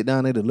got shit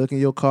down there to look in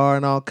your car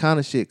and all kind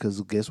of shit.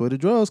 Because guess where the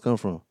drugs come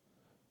from?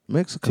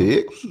 Mexico.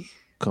 Texas.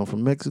 Come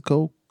from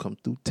Mexico, come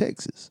through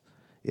Texas.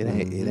 It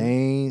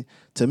ain't,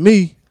 to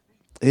me,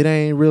 it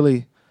ain't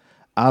really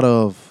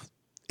it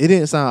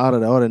didn't sound out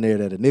of the ordinary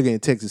that a nigga in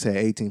Texas had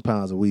 18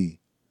 pounds of weed.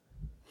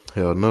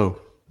 Hell no.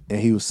 And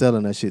he was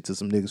selling that shit to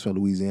some niggas from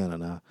Louisiana.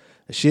 Now,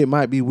 the shit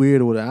might be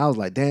weird or whatever. I was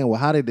like, damn, well,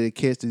 how did they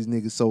catch these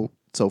niggas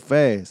so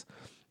fast?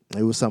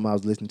 It was something I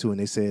was listening to, and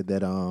they said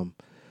that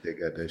they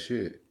got that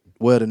shit.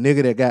 Well, the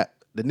nigga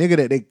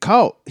that they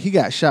caught, he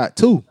got shot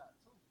too.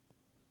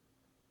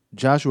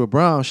 Joshua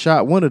Brown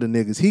shot one of the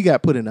niggas. He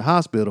got put in the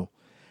hospital,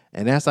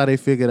 and that's how they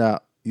figured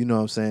out, you know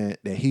what I'm saying,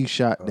 that he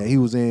shot, that he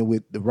was in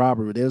with the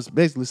robbery. They was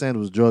basically saying it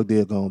was a drug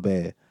deal gone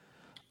bad.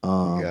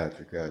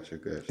 Gotcha.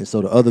 And so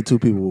the other two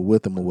people were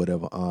with him or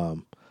whatever.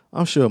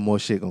 I'm sure more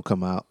shit gonna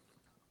come out.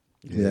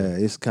 Yeah,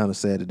 it's kind of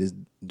sad that this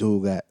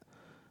dude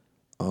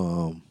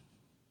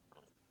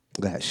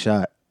got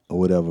shot or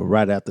whatever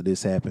right after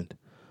this happened.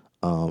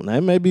 Now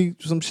it may be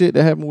some shit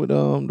that happened with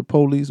the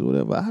police or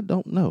whatever. I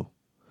don't know,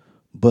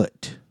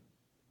 but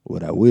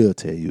what I will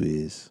tell you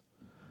is,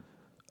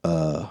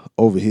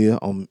 over here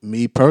on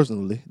me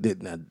personally,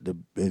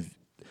 the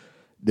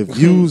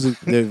views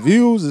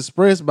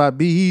expressed by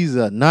BEs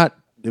are not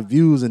the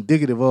views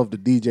indicative of the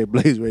DJ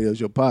Blaze Radio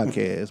Show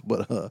podcast,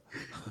 but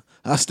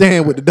I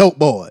stand with the dope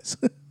boys.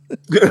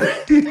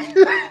 I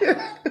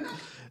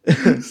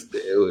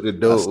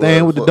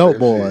stand with the dope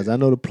boys. I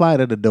know the plight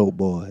of the dope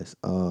boys.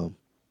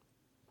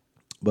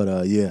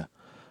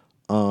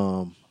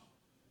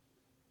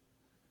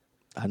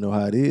 I know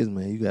how it is,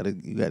 man. You gotta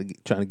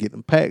get, trying to get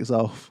them packs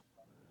off.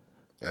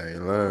 I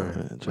ain't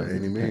lying. By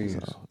any means.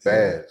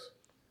 Fast.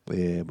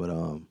 Yeah, but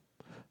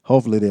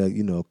hopefully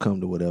they'll,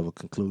 come to whatever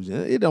conclusion.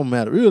 It don't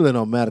matter. It really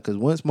don't matter, because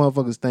once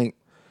motherfuckers think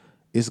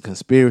it's a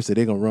conspiracy,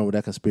 they're gonna run with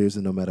that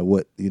conspiracy no matter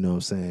what, you know what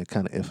I'm saying,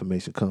 kind of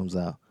information comes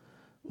out.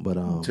 But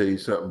I'll tell you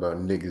something about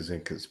niggas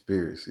and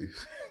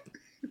conspiracies.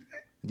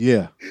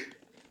 Yeah.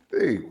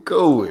 They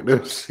go with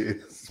them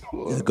shits.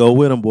 Just go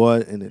with them,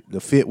 boy, and to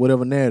fit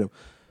whatever narrative.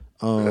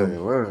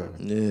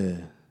 Yeah.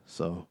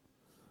 So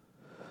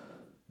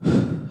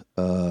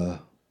I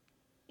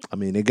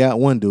mean, they got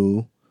one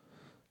dude.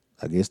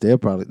 I guess they'll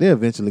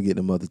eventually get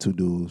them other two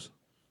dudes.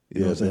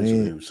 You know what I'm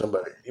saying?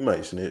 Somebody, he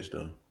might snitch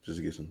though, just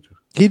to get some.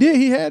 He did.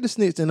 He had to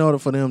snitch in order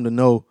for them to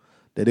know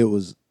that it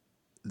was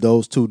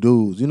those two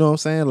dudes. You know what I'm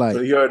saying? Like,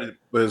 but he already.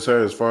 But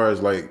as far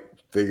as like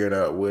figuring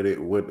out what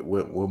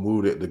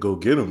moved it to go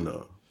get them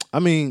though. I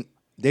mean,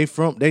 they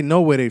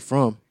know where they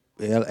from,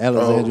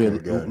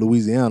 Alexandria,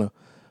 Louisiana.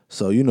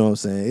 So you know what I'm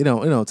saying? It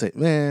don't take,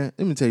 man.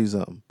 Let me tell you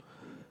something.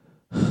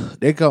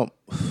 They caught.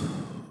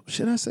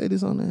 Should I say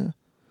this on there?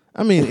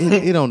 I mean,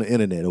 it on the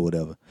internet or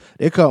whatever.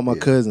 They caught my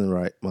cousin,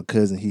 right? My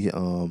cousin, he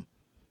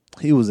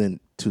was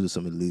into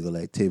some illegal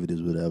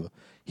activities, whatever.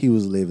 He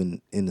was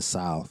living in the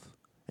South,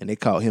 and they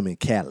caught him in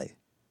Cali.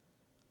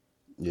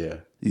 Yeah.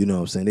 You know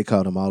what I'm saying? They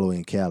caught him all the way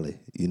in Cali,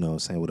 you know what I'm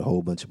saying, with a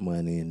whole bunch of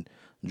money and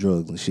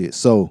drugs and shit.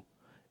 So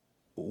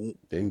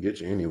they can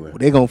get you anywhere.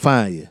 They're gonna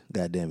find you,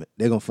 goddamn it.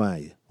 They're gonna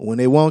find you. When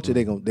they want you,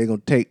 they're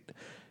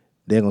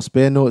gonna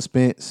spare no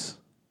expense.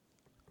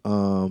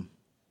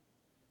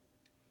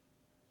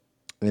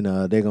 And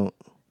they're gonna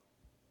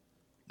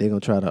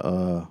try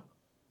to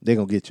they're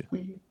gonna get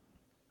you.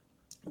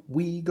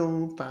 We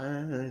gonna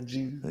find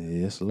you.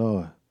 Yes,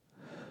 Lord.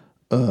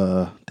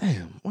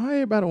 Damn, why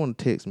everybody wanna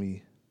text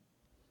me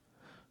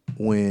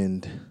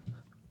when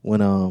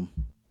I'm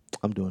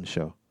doing the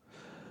show?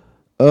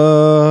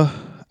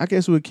 I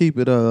guess we'll keep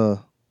it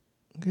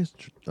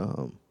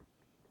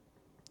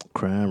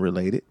crime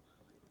related.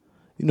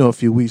 You know, a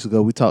few weeks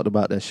ago we talked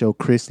about that show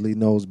Chris Lee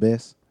Knows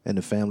Best and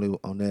the family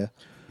on there.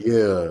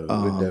 Yeah,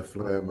 with that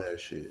flam ass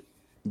shit.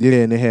 Yeah,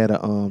 and they had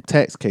a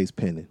tax case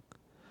pending.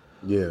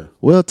 Yeah.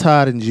 Well,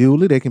 Todd and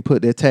Julie, they can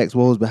put their tax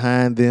woes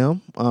behind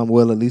them.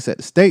 Well, at least at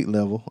the state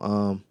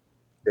level.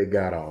 They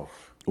got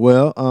off.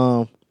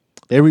 Well,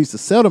 they reached a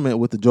settlement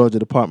with the Georgia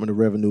Department of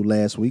Revenue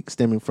last week,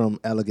 stemming from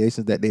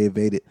allegations that they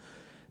evaded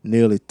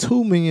nearly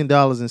 $2 million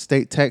in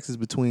state taxes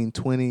between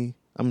 2008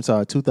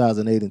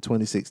 and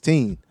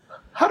 2016.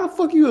 How the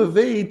fuck you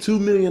evade $2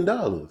 million?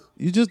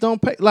 You just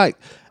don't pay. Like,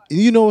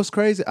 you know what's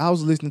crazy? I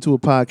was listening to a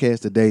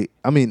podcast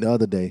the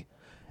other day,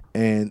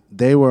 and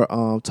they were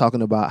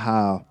talking about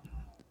how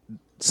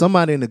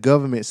somebody in the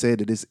government said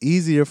that it's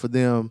easier for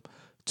them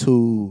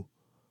to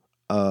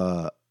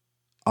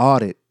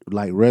audit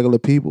like regular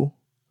people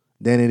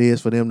than it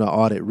is for them to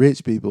audit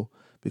rich people,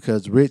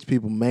 because rich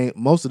people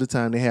most of the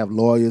time they have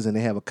lawyers and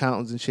they have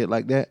accountants and shit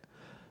like that.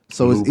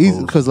 So loopholes. It's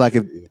easy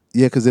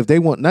because if they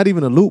want not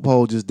even a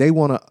loophole, just they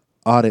want to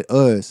audit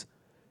us,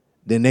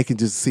 then they can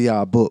just see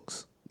our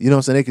books. You know what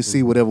I'm saying? They can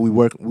see whatever we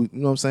work. You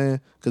know what I'm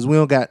saying? Because we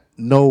don't got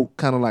no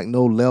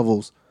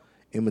levels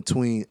in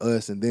between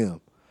us and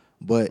them.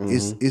 But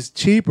it's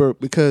cheaper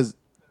because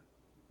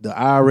the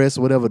IRS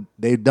or whatever,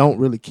 they don't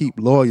really keep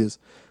lawyers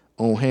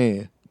on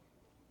hand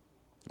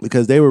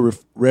because they were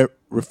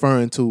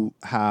referring to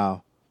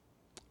how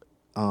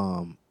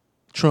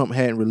Trump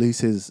hadn't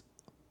released his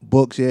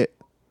books yet,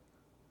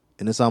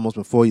 and it's almost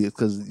been 4 years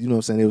because, you know what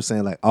I'm saying, they were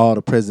saying like all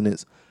the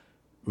presidents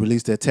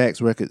released their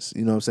tax records,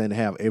 you know what I'm saying, to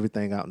have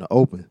everything out in the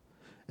open.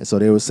 And so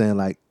they were saying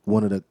like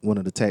one of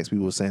the tax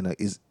people was saying like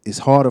it's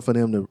harder for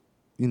them to,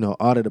 you know,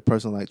 audit a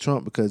person like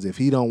Trump because if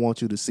he don't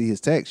want you to see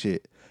his tax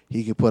shit,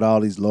 he can put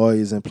all these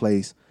lawyers in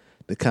place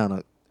to kind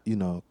of, you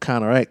know,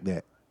 counteract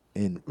that.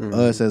 And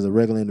us as a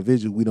regular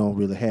individual, we don't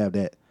really have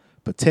that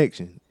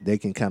protection. They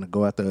can kind of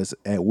go after us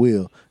at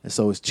will. And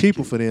so it's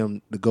cheaper for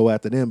them to go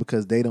after them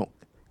because they don't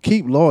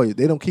keep lawyers.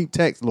 They don't keep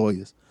tax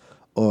lawyers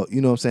or,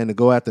 you know what I'm saying, to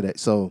go after that.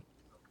 So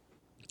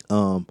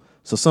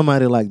so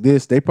somebody like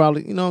this, they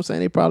probably, you know what I'm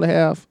saying, they probably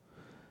have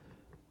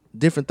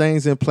different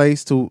things in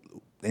place to,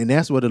 and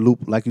that's where the loop,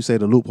 like you say,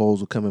 the loopholes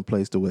will come in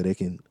place to where they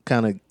can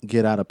kind of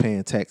get out of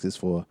paying taxes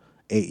for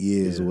 8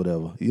 years or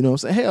whatever. You know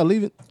what I'm saying? Hell,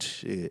 leave it.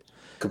 Shit.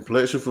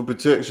 Complexion for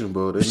protection,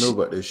 bro. They know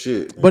about that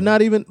shit. But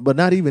not even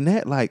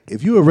that. Like,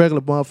 if you a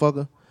regular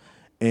motherfucker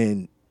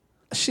and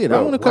shit, bro,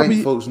 I want a couple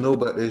white folks know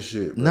about that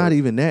shit, bro. Not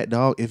even that,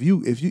 dog. If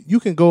you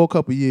can go a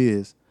couple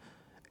years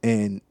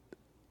and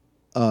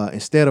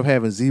instead of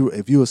having 0,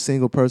 if you're a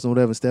single person or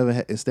whatever,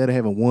 instead of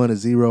having 1 or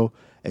 0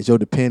 as your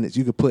dependents,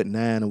 you could put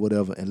 9 or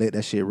whatever and let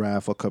that shit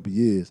ride for a couple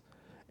years.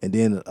 And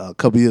then a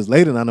couple years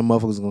later, now the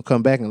motherfuckers gonna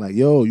come back and like,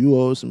 yo, you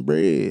owe some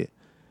bread.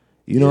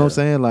 You know what I'm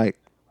saying? Like,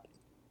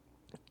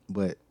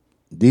 but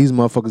these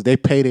motherfuckers, they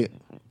paid it.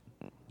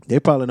 They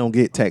probably don't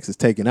get taxes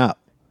taken out.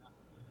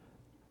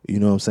 You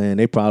know what I'm saying?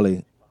 They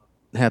probably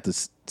have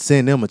to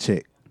send them a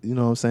check. You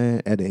know what I'm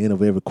saying? At the end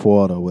of every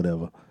quarter or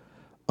whatever.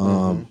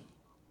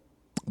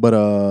 But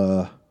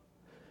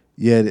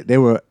yeah,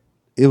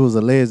 it was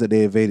alleged that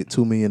they evaded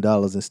 $2 million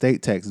in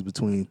state taxes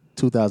between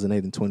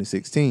 2008 and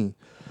 2016.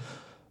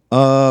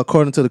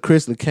 According to the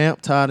Chrisley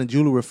camp, Todd and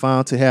Julie were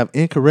found to have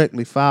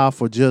incorrectly filed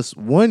for just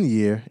 1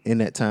 year in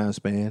that time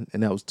span,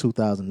 and that was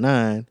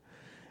 2009.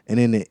 And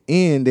in the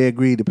end, they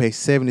agreed to pay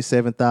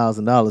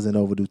 $77,000 in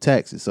overdue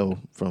taxes. So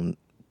from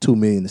 $2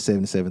 million to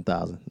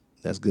 $77,000.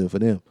 That's good for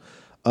them.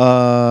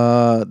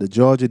 The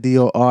Georgia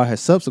DOR has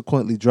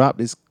subsequently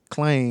dropped its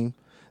claim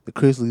the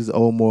Chrisleys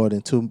owe more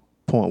than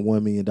 $2.1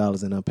 million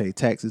in unpaid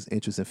taxes,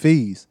 interest, and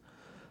fees.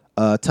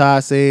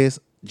 Todd says,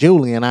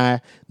 Julie and I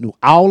knew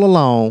all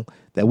along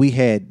that we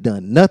had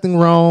done nothing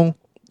wrong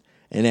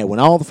and that when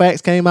all the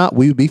facts came out,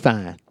 we would be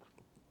fine.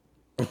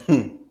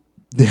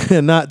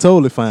 They're not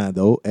totally fine,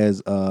 though,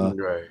 as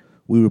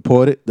we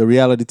reported. The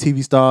reality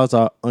TV stars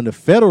are under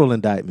federal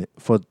indictment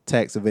for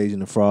tax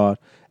evasion and fraud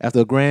after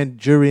a grand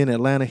jury in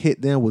Atlanta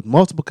hit them with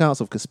multiple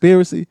counts of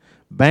conspiracy,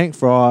 bank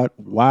fraud,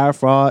 wire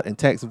fraud, and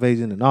tax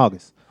evasion in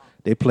August.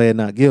 They pled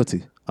not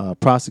guilty.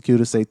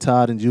 Prosecutors say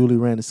Todd and Julie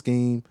ran the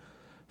scheme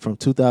from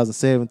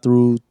 2007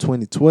 through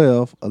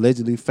 2012,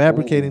 allegedly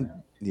fabricating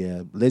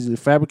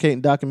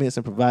documents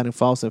and providing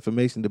false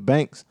information to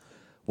banks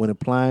when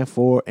applying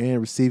for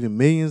and receiving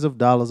millions of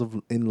dollars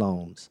in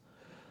loans.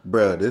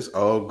 Bruh, this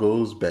all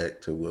goes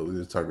back to what we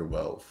were talking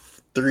about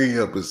 3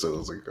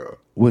 episodes ago.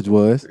 Which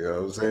was? You know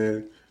what I'm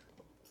saying?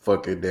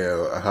 Fucking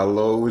down. How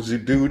long would you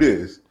do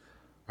this?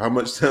 How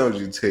much time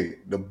would you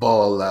take the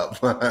ball out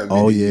behind me?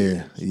 Oh,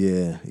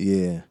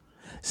 yeah.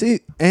 See,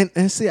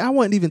 and see, I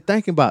wasn't even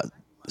thinking about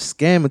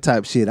scamming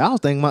type shit. I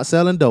was thinking about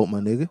selling dope, my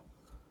nigga.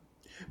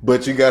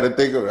 But you got to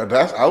think of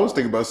that. I was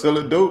thinking about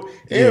selling dope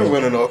and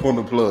running off on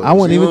the plug. I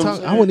wasn't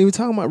even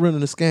talking about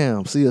running a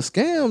scam. See, a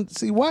scam.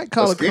 See, white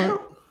collar crime,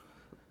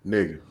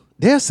 nigga.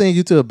 They'll send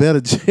you to a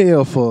better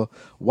jail for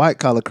white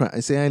collar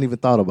crime. See, I ain't even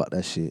thought about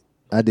that shit.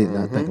 I did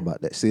not think about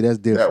that. See, that's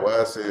different. That's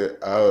why I said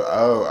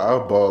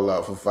I'll ball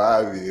out for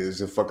 5 years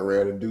and fuck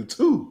around and do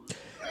 2.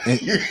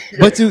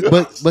 But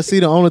see,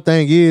 the only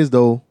thing is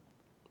though,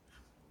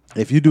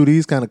 if you do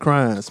these kind of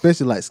crimes,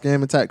 especially like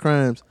scamming type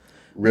crimes,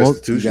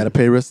 restitution. You got to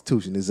pay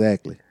restitution,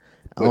 exactly.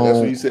 But that's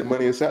what you set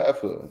money aside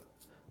for.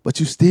 But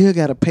you still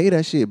got to pay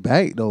that shit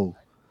back though.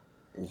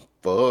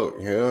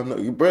 Fuck, hell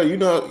no, bro. You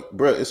know,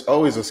 bro, it's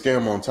always a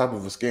scam on top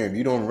of a scam.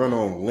 You don't run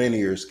on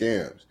linear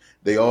scams.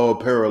 They all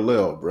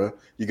parallel, bro.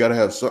 You got to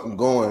have something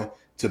going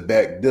to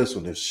back this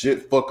one. If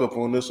shit fuck up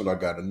on this one, I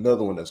got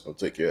another one that's gonna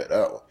take care of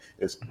that one.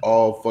 It's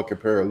all fucking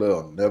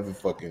parallel. Never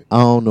fucking. I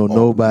don't know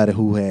nobody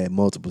who had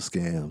multiple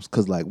scams.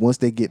 Cause like once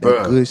they get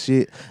that good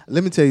shit,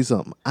 let me tell you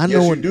something.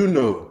 You do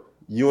know.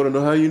 You want to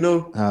know how you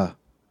know? How?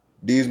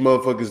 These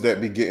motherfuckers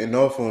that be getting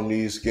off on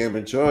these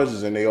scamming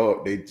charges and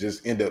they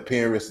just end up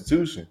paying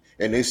restitution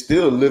and they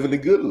still living a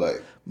good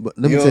life. But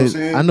let me tell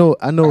you, I know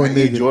a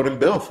nigga. Jordan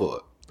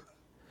Belfort.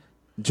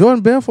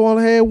 Jordan Belfort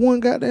only had one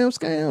goddamn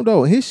scam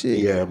though. His shit.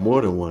 Yeah,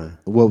 more than one.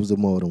 What was the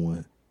more than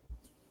one?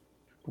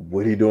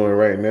 What he doing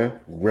right now?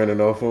 Running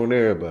off on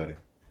everybody.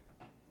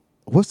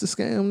 What's the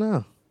scam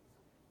now?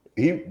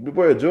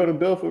 Jordan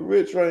Belfort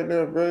rich right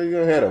now, bro. He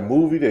had a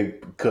movie, they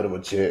cut him a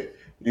check.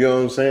 You know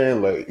what I'm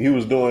saying? Like he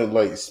was doing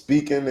like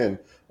speaking and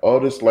all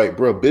this, like,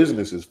 bro,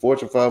 businesses,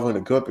 Fortune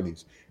 500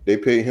 companies. They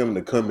paid him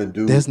to come and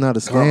do That's not a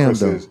scam though.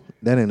 conferences.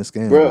 That ain't a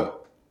scam.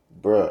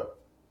 Bruh,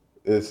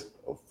 it's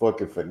a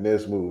fucking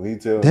finesse move. He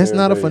tells That's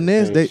not a everybody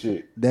finesse. the same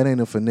shit. That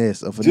ain't a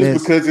finesse. A finesse.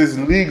 Just because it's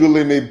legal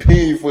and they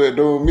pay for it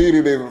don't mean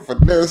it ain't a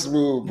finesse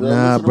move, bro.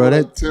 Nah, Listen bro. to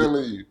what I'm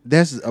telling you.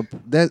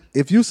 That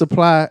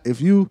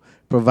if you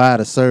provide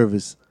a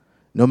service,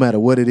 no matter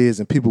what it is,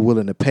 and people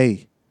willing to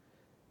pay,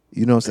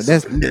 you know what I'm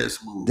saying? That's a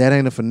finesse move. That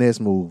ain't a finesse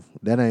move.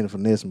 That ain't a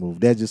finesse move.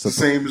 That's just The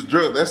same as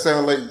drugs. That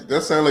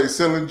sound like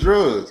selling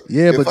drugs.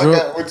 Yeah, if but I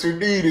got what you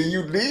need and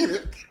you need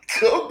it,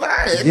 go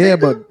buy it. Yeah,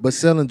 nigga. but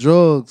selling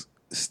drugs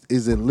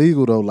is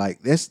illegal though.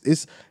 Like that's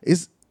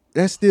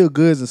still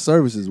goods and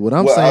services. What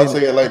I'm saying, I'll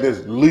say it like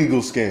this: legal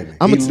scamming.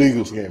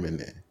 Legal scamming.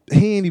 Then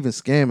he ain't even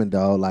scamming,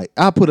 dog. Like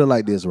I put it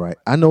like this, right?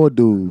 I know a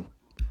dude.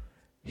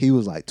 He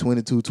was like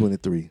 22,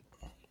 23,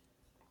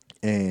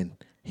 and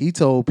he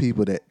told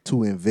people that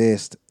to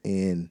invest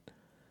in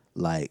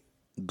like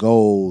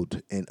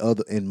gold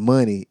and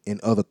money in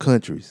other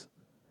countries.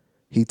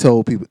 He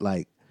told people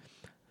like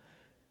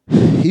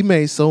he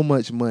made so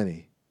much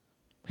money.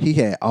 He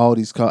had all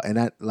these cars, and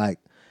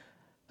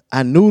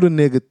I knew the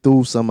nigga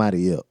through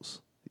somebody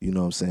else. You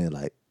know what I'm saying?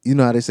 Like, you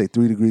know how they say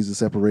 3 degrees of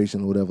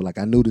separation or whatever. Like,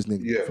 I knew this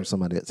nigga from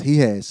somebody else. He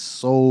had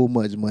so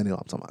much money. I'm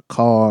talking about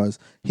cars.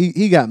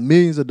 He got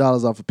millions of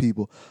dollars off of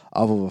people,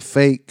 off of a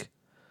fake,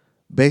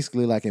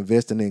 basically like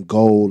investing in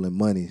gold and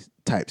money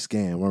type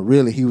scam. When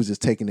really he was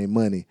just taking their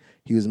money.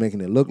 He was making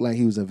it look like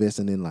he was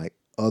investing in like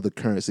other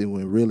currency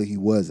when really he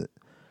wasn't.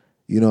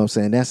 You know what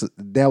I'm saying?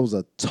 That was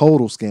a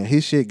total scam.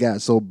 His shit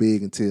got so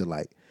big until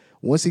like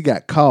once he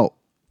got caught,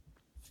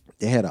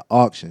 they had an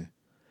auction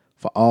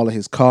for all of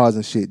his cars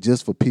and shit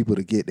just for people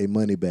to get their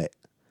money back.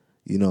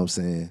 You know what I'm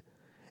saying?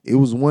 It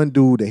was one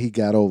dude that he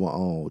got over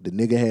on. The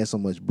nigga had so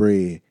much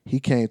bread, he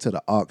came to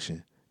the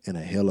auction in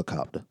a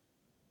helicopter.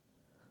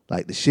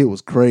 Like the shit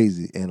was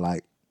crazy. And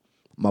like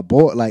my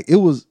boy, like he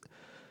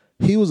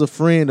was a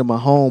friend of my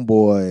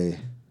homeboy.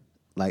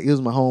 Like it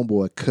was my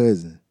homeboy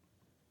cousin.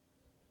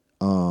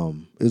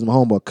 It was my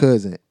homeboy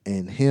cousin,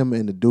 and him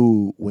and the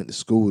dude went to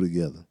school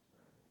together.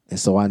 And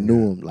so I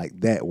knew him like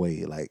that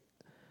way. Like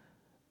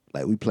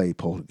we played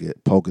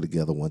poker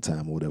together one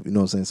time or whatever. You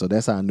know what I'm saying? So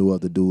that's how I knew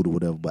of the dude or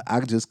whatever. But I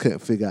just couldn't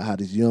figure out how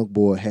this young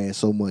boy had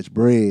so much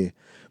bread,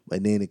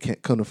 but then it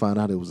couldn't find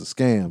out it was a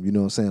scam. You know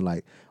what I'm saying?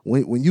 Like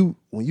when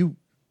you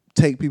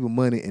take people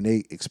money and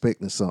they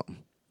expecting something,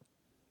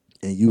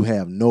 and you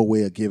have no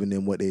way of giving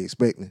them what they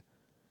expecting,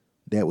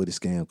 that where the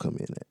scam come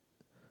in at.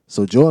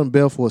 So Jordan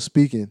Belfort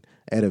speaking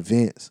at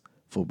events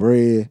for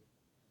bread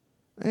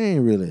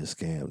ain't really a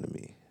scam to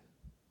me.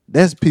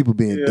 That's people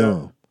being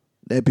dumb.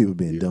 That people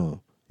being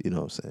dumb. You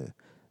know what I'm saying?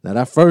 Now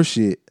that first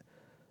shit,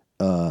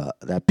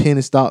 that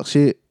penny stock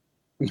shit.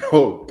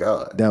 Oh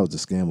God, that was the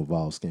scam of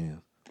all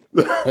scams.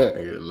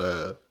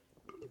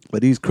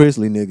 But these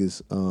Chrisley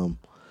niggas,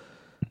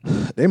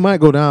 they might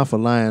go down for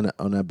lying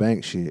on that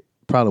bank shit.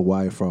 Probably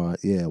wire fraud.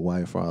 Yeah,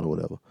 wire fraud or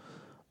whatever.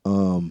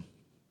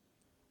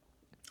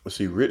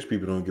 See, rich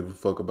people don't give a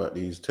fuck about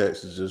these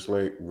taxes just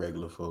like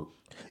regular folk.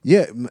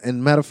 Yeah,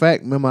 and matter of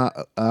fact, remember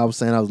I was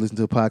saying I was listening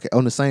to a podcast.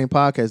 On the same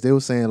podcast, they were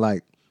saying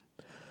like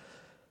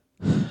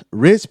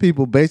rich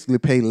people basically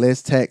pay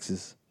less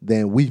taxes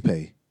than we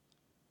pay.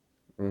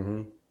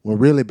 Mm-hmm. When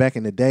really back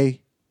in the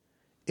day,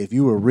 if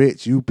you were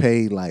rich, you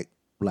paid like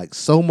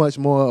so much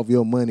more of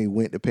your money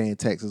went to paying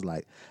taxes.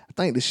 Like I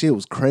think the shit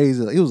was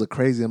crazy. It was a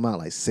crazy amount,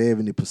 like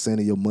 70%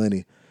 of your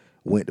money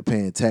went to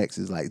paying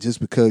taxes, like just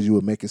because you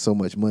were making so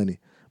much money.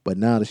 But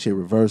now the shit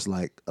reversed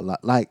like a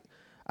lot. Like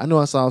I know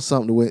I saw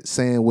something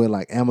saying where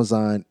like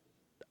Amazon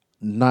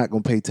not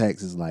gonna pay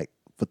taxes like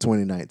for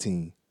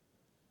 2019.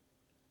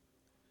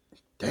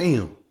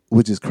 Damn.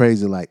 Which is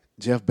crazy. Like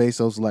Jeff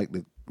Bezos, like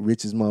the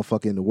richest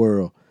motherfucker in the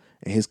world,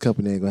 and his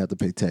company ain't gonna have to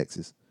pay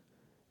taxes.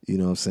 You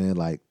know what I'm saying?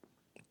 Like,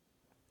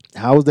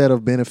 how is that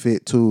of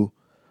benefit to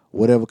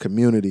whatever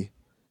community?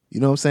 You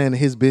know what I'm saying?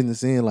 His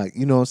business in, like,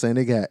 you know what I'm saying?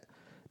 They got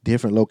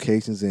different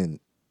locations in,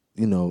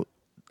 you know,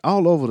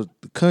 all over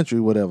the country,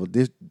 whatever,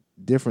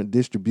 different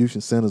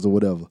distribution centers or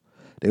whatever.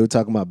 They were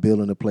talking about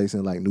building a place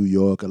in like New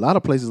York. A lot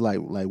of places like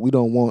we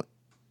don't want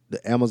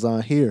the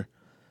Amazon here,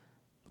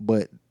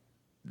 but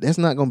that's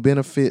not gonna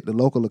benefit the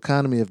local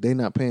economy if they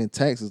not paying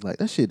taxes. Like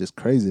that shit is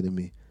crazy to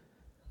me.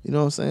 You know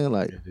what I'm saying?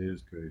 Like it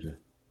is crazy.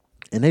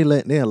 And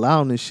they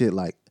allowing this shit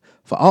like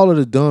for all of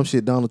the dumb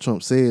shit Donald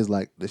Trump says,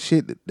 like the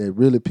shit that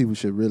really people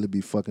should really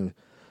be fucking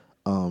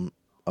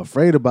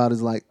afraid about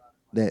is like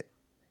that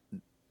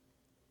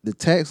the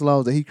tax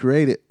laws that he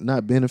created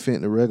not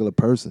benefiting the regular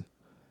person.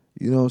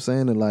 You know what I'm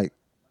saying? And like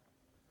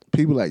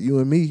people like you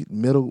and me,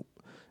 middle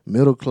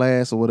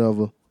class or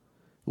whatever,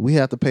 we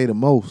have to pay the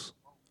most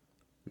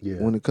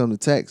when it comes to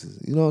taxes.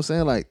 You know what I'm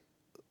saying? Like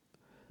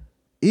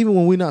even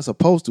when we're not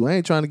supposed to, I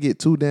ain't trying to get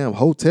too damn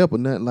hotel or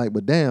nothing like,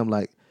 but damn,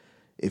 like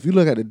if you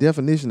look at the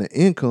definition of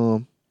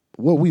income,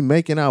 what we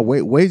making our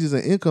wages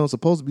and income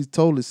supposed to be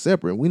totally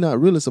separate. We're not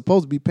really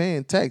supposed to be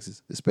paying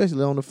taxes,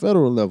 especially on the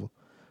federal level.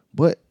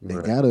 But they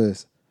got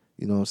us.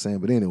 You know what I'm saying?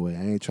 But anyway,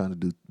 I ain't trying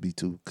to be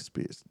too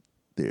conspiracy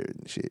theory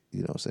and shit. You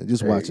know what I'm saying?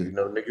 Just watch it. You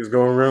know, niggas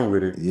going around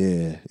with it.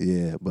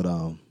 Yeah. But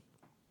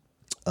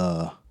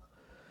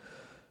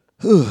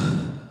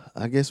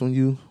I guess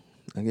they'll.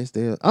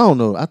 I don't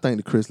know. I think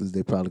the Chrysler's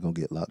they probably gonna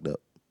get locked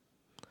up.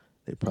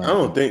 I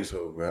don't think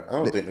so, bro. I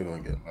don't think they're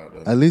gonna get locked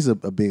up. At least a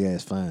big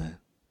ass fine.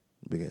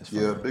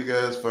 Yeah, big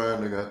ass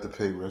fine. They got to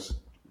pay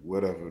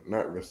whatever,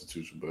 not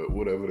restitution, but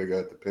whatever they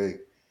got to pay.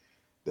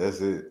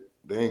 That's it.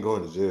 They ain't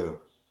going to jail.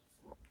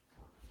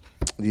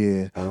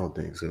 Yeah, I don't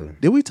think so.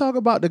 Did we talk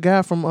about the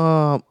guy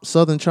from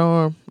Southern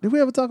Charm? Did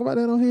we ever talk about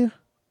that on here?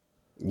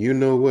 You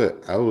know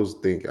what? I was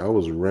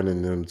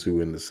running them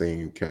two in the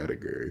same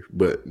category,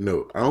 but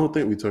no, I don't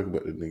think we talked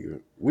about the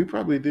nigga. We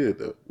probably did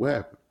though. What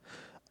happened?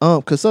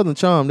 Cause Southern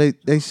Charm, they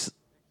that's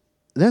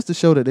the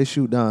show that they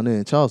shoot down there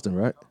in Charleston,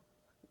 right?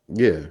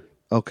 Yeah.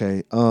 Okay.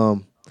 It's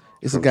From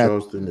a guy.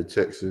 Charleston to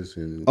Texas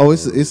and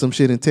it's some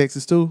shit in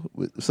Texas too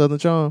with Southern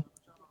Charm.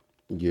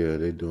 Yeah,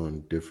 they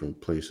doing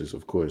different places,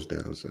 of course,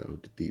 down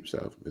south, the deep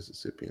south,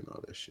 Mississippi, and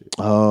all that shit.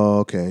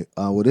 Oh, okay.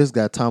 Well, this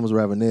guy Thomas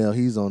Ravenel,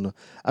 he's on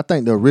I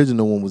think the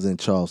original one was in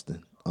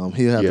Charleston.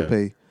 He'll have to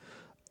pay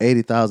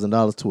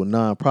 $80,000 to a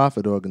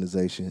nonprofit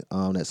organization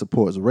that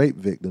supports rape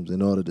victims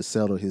in order to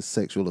settle his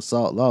sexual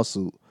assault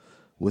lawsuit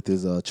with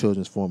his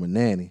children's former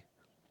nanny.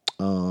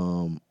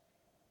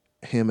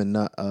 Him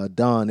and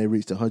Don, they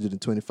reached a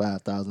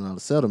 $125,000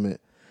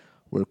 settlement,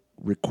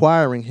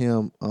 requiring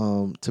him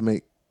to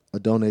make a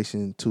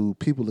donation to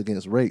People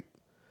Against Rape,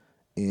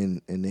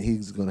 and then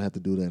he's gonna have to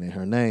do that in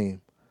her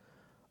name.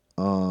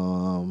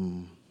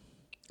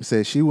 It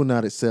says she will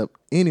not accept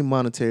any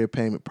monetary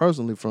payment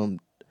personally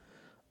from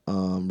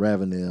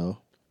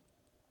Ravenel,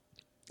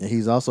 and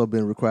he's also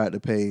been required to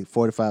pay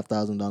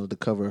 $45,000 to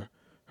cover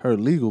her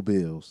legal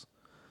bills.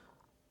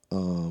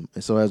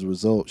 And so as a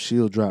result,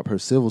 she'll drop her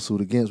civil suit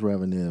against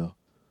Ravenel.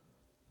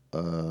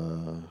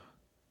 And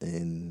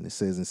it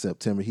says in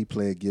September he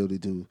pled guilty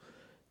to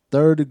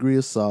third-degree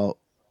assault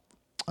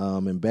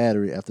and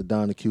battery after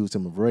Don accused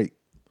him of rape.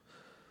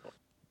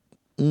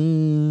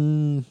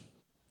 Damn,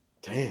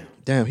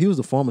 he was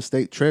a former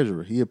state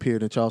treasurer. He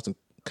appeared in Charleston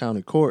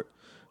County Court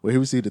where he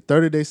received a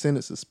 30-day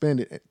sentence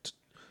suspended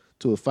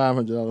to a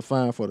 $500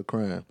 fine for the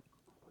crime.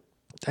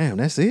 Damn,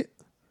 that's it?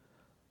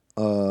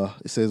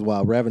 It says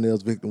while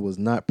Ravenel's victim was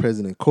not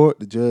present in court,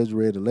 the judge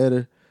read a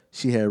letter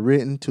she had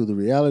written to the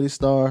reality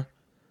star,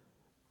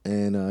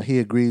 and he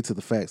agreed to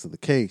the facts of the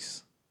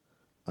case.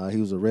 He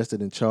was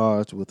arrested and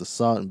charged with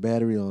assault and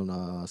battery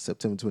on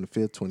September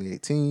 25th,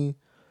 2018,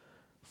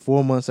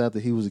 4 months after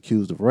he was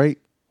accused of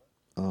rape.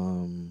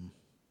 And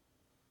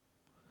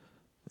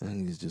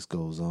he just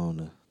goes on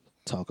to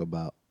talk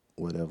about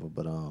whatever,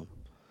 but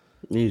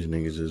these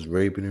niggas is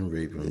raping,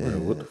 bro.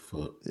 What the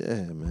fuck?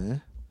 Yeah,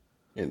 man.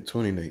 In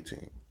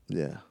 2019.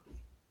 Yeah,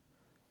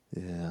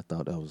 I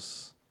thought that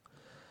was.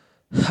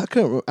 I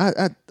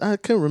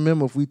couldn't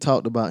remember if we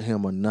talked about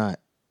him or not.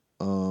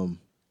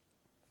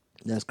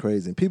 That's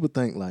crazy. And people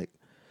think like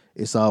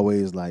it's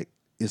always like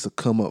it's a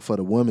come up for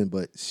the woman,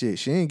 but shit,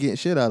 she ain't getting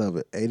shit out of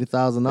it.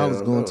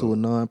 $80,000 going to a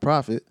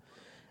nonprofit,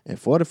 and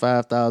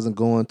 $45,000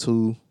 going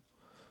to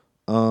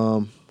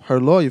her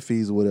lawyer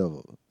fees or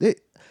whatever.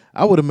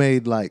 I would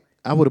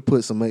have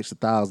put some extra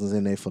thousands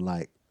in there for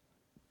like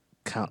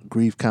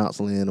grief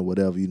counseling or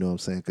whatever, you know what I'm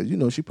saying?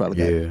 Because she probably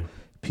got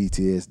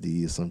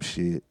PTSD or some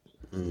shit.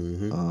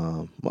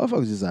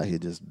 Motherfuckers just out here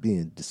just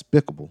being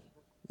despicable.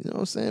 You know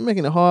what I'm saying?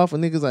 Making it hard for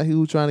niggas out here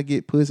who trying to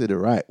get pussy the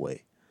right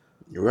way.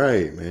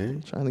 Right,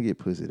 man. Trying to get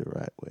pussy the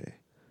right way.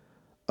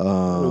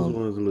 Those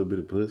ones a little bit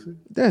of pussy.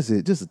 That's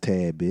it, just a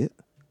tad bit.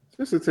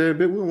 Just a tad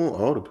bit. We don't want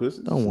all the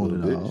pussy. Don't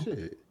want it all.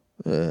 Shit.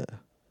 Yeah.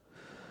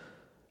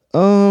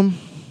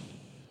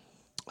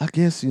 I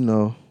guess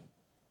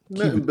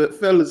But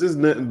fellas, it's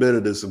nothing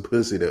better than some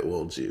pussy that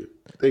wants you.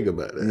 Think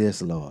about that.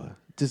 Yes, Lord.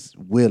 Just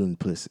willing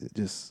pussy.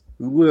 Just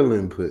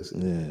willing pussy.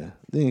 Yeah.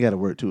 Then you got to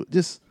work to it.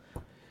 Just.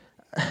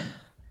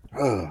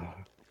 I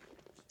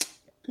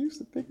used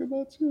to think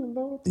about you,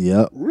 Lord.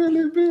 Yep.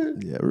 Really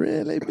big. Yeah,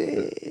 really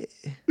big.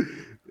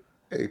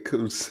 Hey,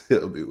 come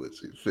tell me what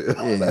you feel.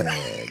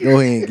 Yeah. Go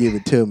ahead and give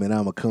it to me, and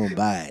I'ma come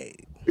by.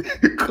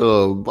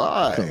 Come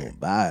by. Come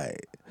by.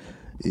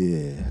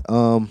 Yeah.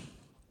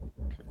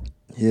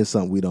 Here's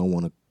something we don't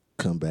want to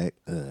come back.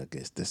 I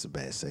guess that's a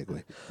bad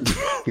segue.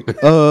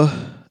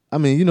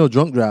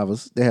 Drunk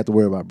drivers, they have to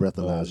worry about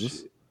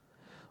breathalyzers.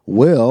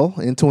 Well,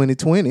 in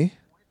 2020,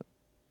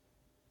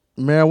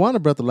 marijuana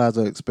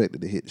breathalyzers are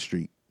expected to hit the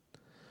street.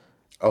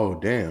 Oh,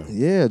 damn.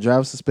 Yeah,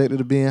 drivers suspected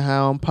of being high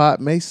on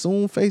pot may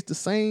soon face the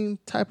same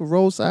type of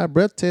roadside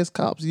breath test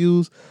cops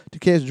use to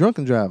catch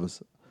drunken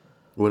drivers.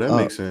 Well, that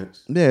makes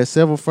sense. Yeah,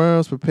 several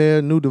firms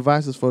prepared new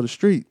devices for the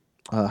street.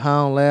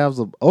 Hound Labs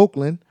of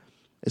Oakland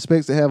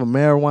expects to have a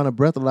marijuana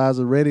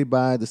breathalyzer ready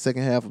by the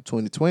second half of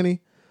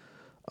 2020.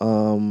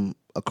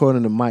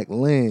 According to Mike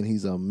Lynn,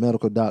 he's a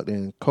medical doctor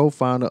and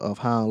co-founder of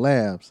Hound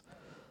Labs.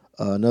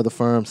 Another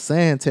firm,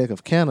 Sandtech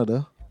of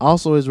Canada,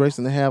 also is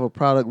racing to have a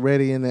product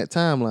ready in that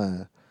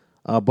timeline.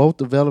 Both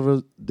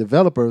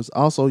developers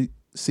also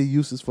see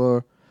uses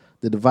for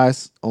the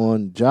device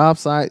on job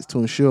sites to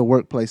ensure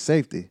workplace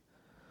safety.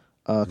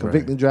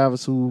 Convicting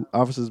drivers who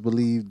officers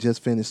believe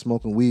just finished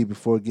smoking weed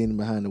before getting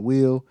behind the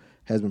wheel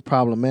has been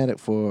problematic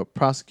for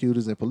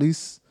prosecutors and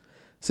police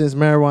since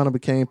marijuana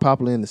became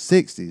popular in the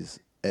 60s.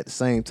 At the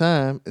same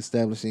time,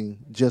 establishing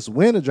just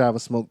when a driver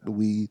smoked the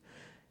weed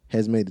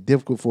has made it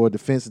difficult for a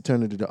defense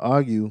attorney to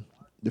argue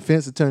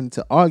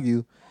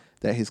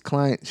that his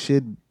client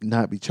should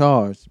not be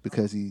charged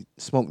because he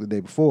smoked the day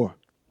before.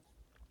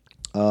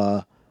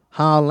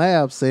 Hound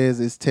Labs says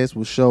its test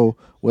will show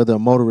whether a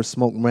motorist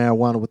smoked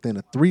marijuana within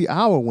a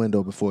 3-hour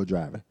window before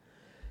driving.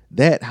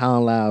 That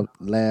Hound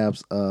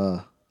Labs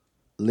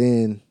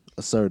Lynn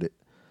asserted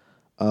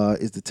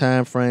is the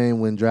time frame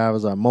when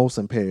drivers are most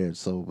impaired,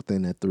 so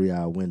within that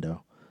 3-hour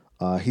window.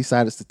 He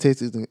cited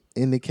statistics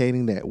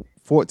indicating that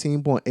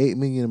 14.8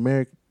 million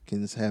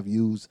Americans have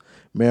used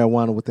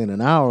marijuana within an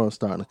hour of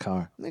starting a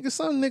car. Nigga,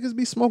 some niggas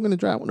be smoking and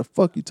driving. What the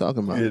fuck you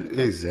talking about?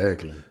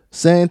 Exactly.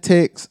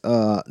 Santec's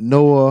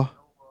Noah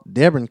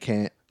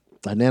Debrencant,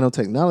 a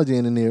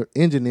nanotechnology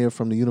engineer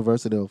from the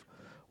University of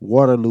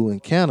Waterloo in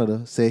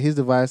Canada, said his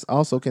device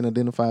also can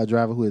identify a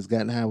driver who has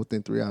gotten high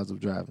within 3 hours of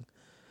driving.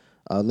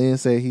 Lynn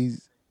said he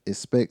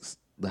expects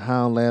the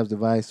Hound Labs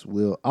device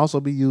will also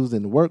be used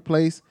in the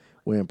workplace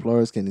where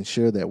employers can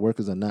ensure that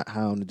workers are not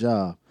high on the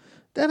job.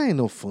 That ain't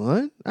no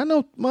fun. I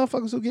know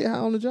motherfuckers who get high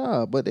on the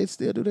job, but they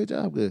still do their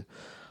job good.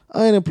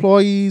 And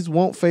employees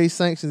won't face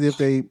sanctions if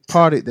they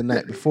partied the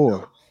night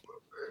before.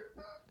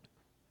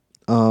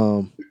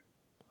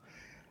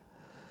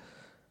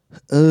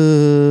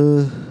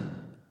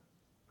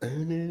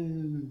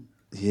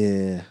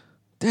 Yeah.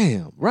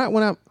 Damn. Right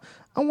when I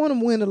want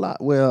to win the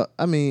lot. Well,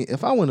 I mean,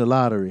 if I win the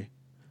lottery,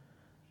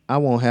 I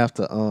won't have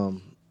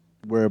to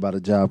worry about a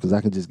job because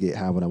I can just get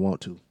high when I want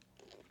to.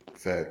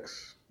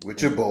 Facts.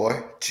 With your boy,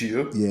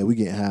 chill. Yeah, we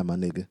getting high, my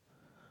nigga.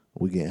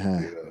 We getting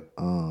high.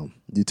 Yeah.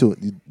 You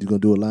gonna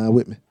do a line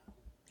with me?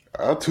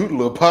 I'll toot a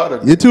little pot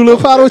of it. You toot a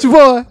little pot with your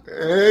boy?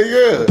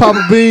 Yeah.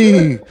 Papa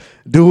Bean,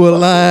 do a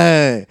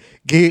line,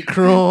 get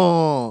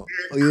crunk,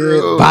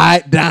 yeah,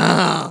 bite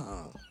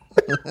down.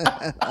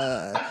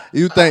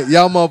 You think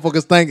y'all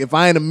motherfuckers think if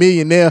I ain't a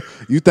millionaire,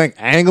 you think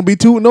I ain't gonna be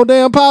tooting no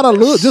damn powder?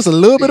 Just a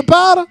little bit of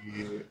powder?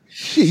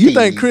 Shit, you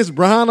think Chris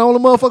Brown the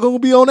only motherfucker who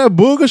be on that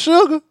booger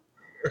sugar?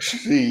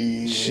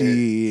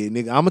 Shit,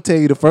 nigga, I'm gonna tell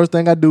you the first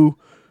thing I do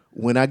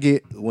when I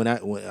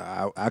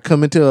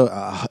come into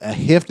a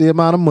hefty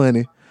amount of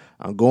money,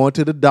 I'm going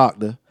to the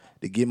doctor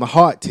to get my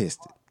heart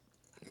tested.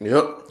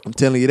 Yep. I'm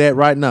telling you that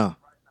right now.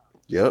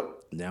 Yep.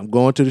 Now I'm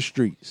going to the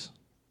streets.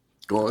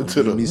 Going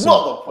to the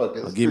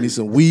motherfuckers. I'll give me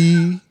some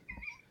weed.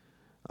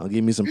 I'll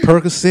give me some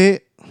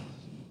Percocet.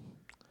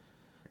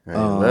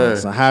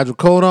 Some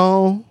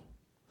hydrocodone.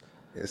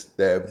 It's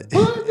that.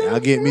 I'll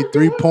get me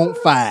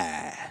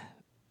 3.5.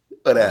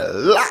 Or that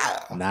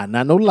loud.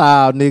 Not no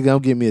loud, nigga.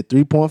 I'm getting me a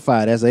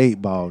 3.5. That's an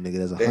 8-ball, nigga.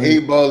 That's the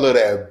 8-ball of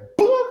that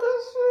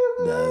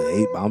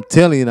I'm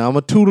telling you now, I'm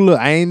a tootler.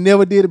 I ain't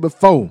never did it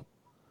before.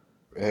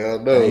 Hell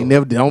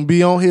no. Don't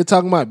be on here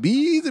talking about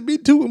bees and be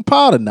tooting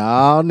powder.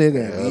 Nah,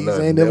 nigga. Bees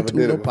ain't never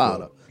tooting no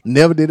powder.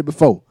 Never did it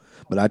before.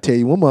 But I tell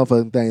you one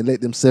motherfucking thing,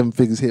 let them 7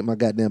 figures hit my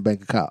goddamn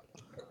bank account.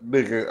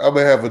 Nigga, I'm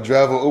gonna have a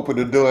driver open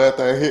the door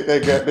after I hit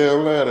that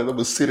goddamn line and I'm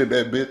gonna sit in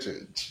that bitch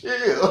and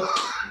chill.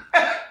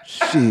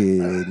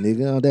 Shit,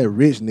 nigga. All that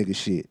rich nigga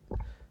shit.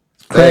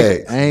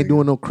 Crack. I ain't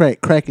doing no crack.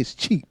 Crack is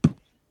cheap.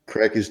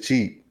 Crack is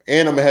cheap.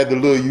 And I'm gonna have the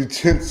little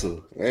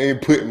utensil. I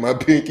ain't putting my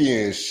pinky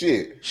in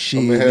shit.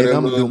 I'm gonna have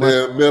that little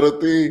damn metal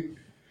thing.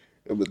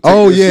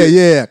 Oh,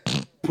 yeah.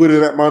 Put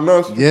it at my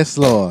nostril. Yes,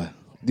 Lord.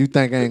 You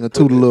think I ain't gonna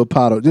toot a little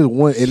powder? Just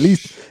one, at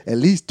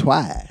least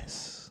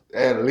twice.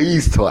 At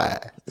least twice.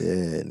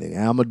 Yeah, nigga.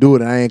 I'm gonna do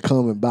it. I ain't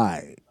coming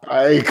by.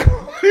 I ain't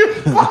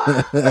coming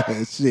by.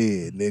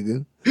 Shit,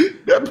 nigga.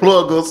 That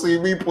plug gonna see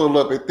me pull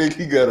up and think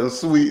he got a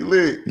sweet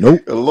lick.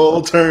 Nope. A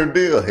long-term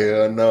deal.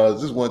 Hell no.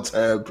 It's just one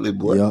time,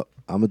 playboy. Yep.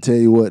 I'm gonna tell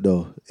you what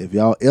though. If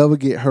y'all ever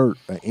get hurt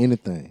or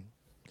anything,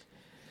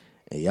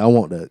 and y'all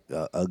want a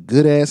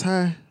good ass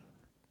high,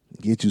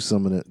 get you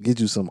some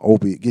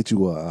opiate, get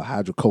you a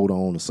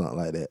hydrocodone or something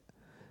like that.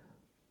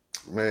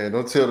 Man,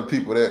 don't tell the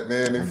people that,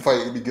 man. They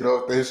fighting to get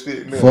off that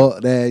shit, man.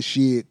 Fuck that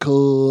shit,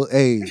 cool.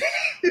 Hey.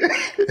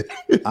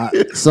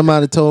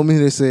 Somebody told me,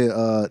 they said,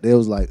 they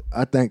was like,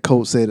 I think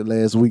Coach said it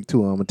last week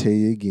too. I'm gonna tell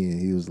you again.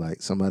 He was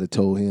like, somebody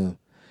told him,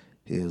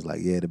 he was like,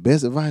 yeah, the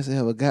best advice I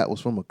ever got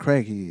was from a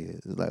crackhead.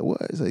 It's like, what?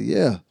 He said,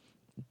 yeah.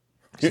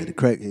 He said, the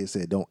crackhead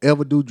said, don't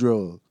ever do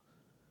drugs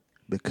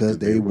because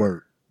they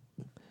work.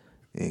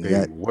 And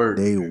they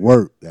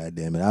work,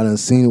 goddamn it. I done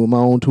seen it with my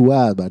own 2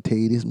 eyes, but I tell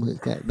you this much,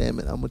 goddamn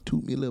it, I'm gonna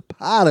toot me a little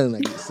powder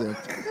like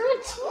yourself. Toot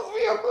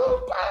me a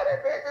little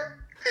powder,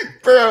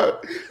 nigga. Bro,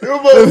 them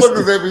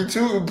motherfuckers that be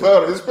tooting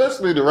powder,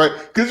 especially the right,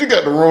 because you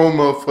got the wrong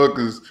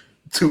motherfuckers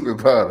tooting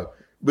powder.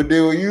 But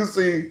then when you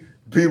see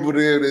people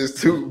there that's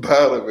tooting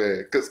powder, man,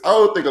 because I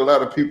don't think a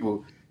lot of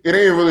people it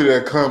ain't really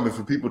that common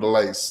for people to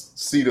like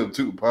see them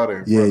two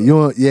powder. Yeah,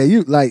 you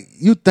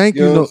think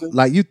you know,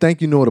 like you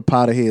think you know what a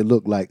powder head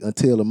look like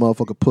until the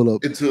motherfucker pull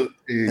up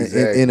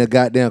in a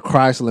goddamn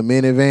Chrysler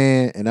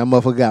minivan, and that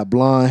motherfucker got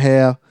blonde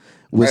hair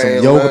with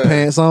some yoga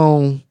pants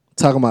on,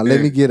 talking about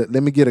let me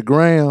get a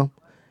gram.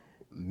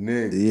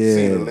 Nigga,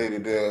 see the lady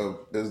there,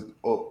 this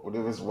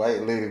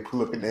white lady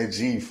pull up in that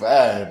G5,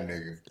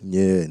 nigga.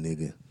 Yeah,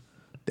 nigga.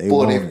 They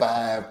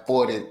 45,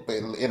 40,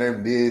 in her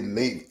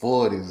late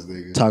 40s,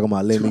 nigga. Talking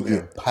about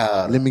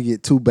let me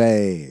get 2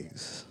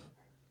 bags.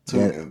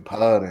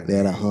 Powder.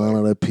 That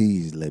 $100 a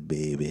piece, like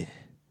baby.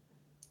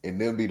 And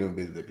they'll be them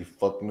bitches that be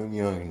fucking them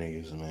young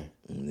niggas, man.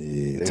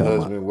 Yeah, their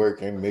husband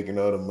working, making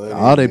all the money.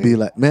 All they be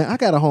like, man, I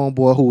got a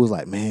homeboy who was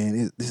like,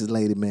 man, this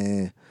lady,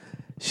 man,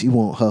 she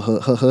want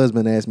her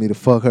husband asked me to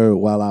fuck her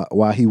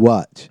while he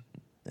watch.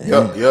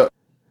 Yep.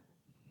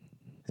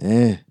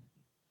 Yeah.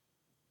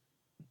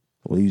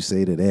 What do you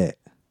say to that?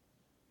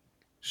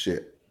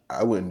 Shit,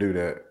 I wouldn't do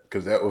that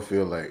because that would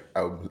feel like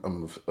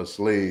I'm a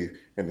slave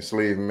and the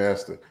slave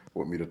master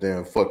want me to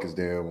damn fuck his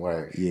damn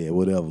wife. Yeah,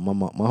 whatever. My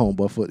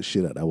homeboy fucked the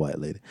shit out of that white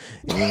lady.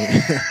 Shout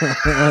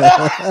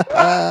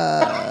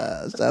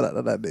out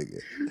to that nigga.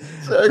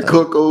 That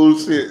cocoa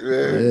shit,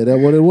 man. Yeah,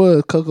 that's what it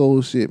was.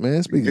 Cocoa shit,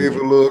 man. Gave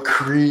a little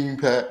cream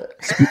pie.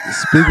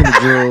 Speaking of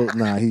drugs,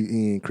 nah,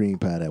 he ain't cream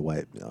pie that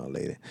white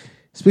lady.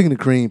 Speaking of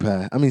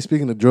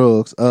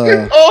drugs,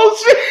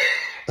 oh shit.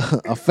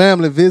 A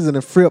family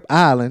visiting Fripp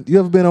Island. You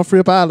ever been on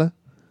Fripp Island?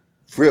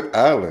 Fripp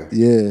Island?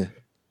 Yeah.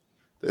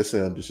 That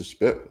sounds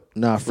disrespectful.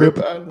 Nah,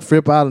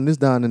 Fripp Island is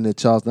down in the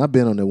Charleston. I've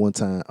been on there one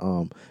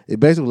time. It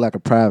basically like a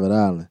private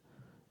island.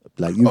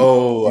 Like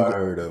I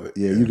heard of it.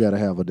 Yeah, you gotta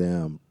have a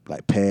damn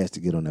like pass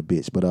to get on that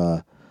bitch. But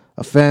a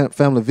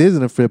family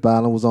visiting Fripp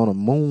Island was on a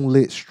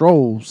moonlit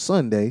stroll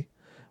Sunday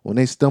when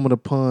they stumbled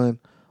upon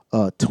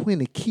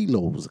 20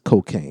 kilos of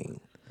cocaine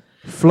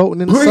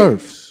floating in the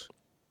surf.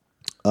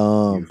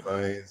 You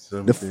find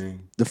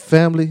something. The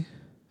family.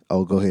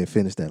 Oh, go ahead,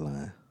 finish that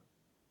line.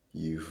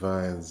 You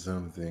find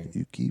something.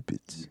 You keep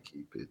it. You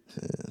keep it.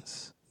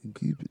 Yes, you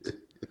keep it.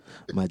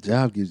 My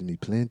job gives me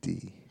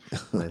plenty.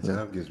 My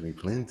job gives me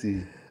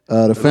plenty.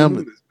 The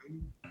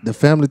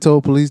family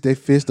told police they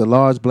fished a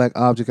large black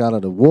object out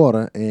of the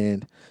water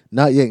and,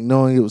 not yet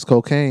knowing it was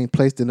cocaine,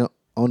 placed it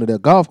onto their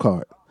golf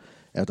cart.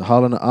 After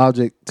hauling the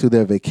object to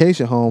their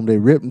vacation home, they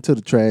ripped into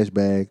the trash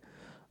bag,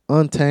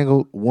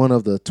 untangled one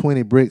of the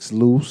 20 bricks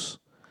loose,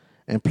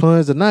 and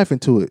plunged the knife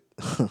into it.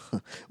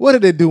 What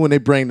did they do when they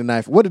bring the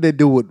knife? What did they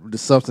do with the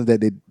substance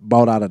that they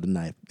bought out of the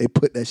knife? They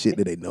put that shit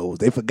to their nose.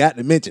 They forgot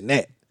to mention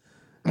that.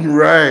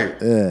 Right.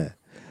 Yeah.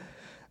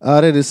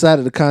 They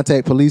decided to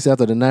contact police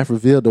after the knife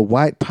revealed the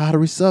white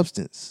powdery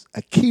substance.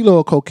 A kilo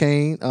of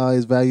cocaine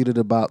is valued at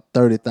about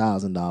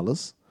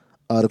 $30,000.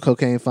 The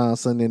cocaine found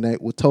Sunday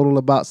night would total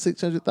about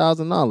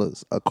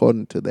 $600,000,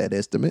 according to that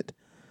estimate.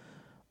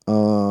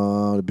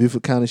 The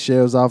Beaufort County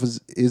Sheriff's Office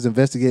is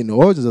investigating the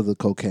origins of the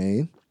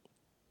cocaine.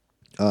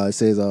 It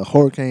says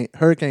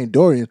Hurricane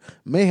Dorian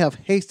may have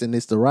hastened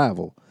its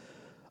arrival.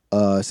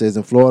 It says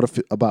in Florida,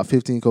 about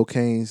 15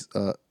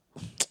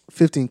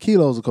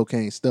 kilos of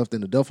cocaine stuffed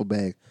in a duffel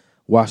bag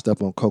washed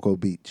up on Cocoa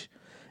Beach.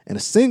 And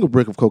a single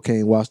brick of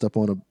cocaine washed up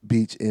on a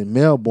beach in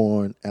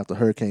Melbourne after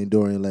Hurricane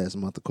Dorian last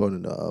month,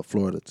 according to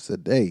Florida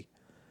Today.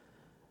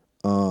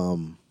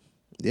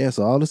 Yeah,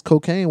 so all this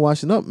cocaine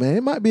washing up, man.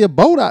 It might be a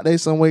boat out there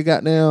somewhere,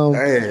 goddamn,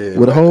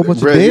 with a whole bunch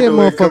of dead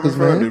motherfuckers,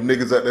 man. Them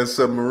niggas out that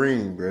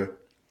submarine, bro.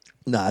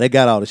 Nah, they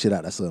got all the shit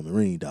out that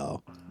submarine,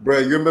 dog. Bro,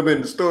 you remember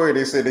in the story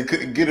they said they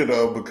couldn't get it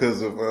all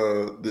because of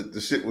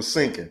the shit was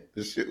sinking.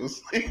 The shit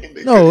was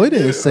sinking. No, it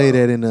didn't say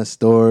that in the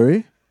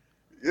story.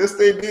 Yes,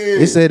 they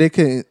did. It said they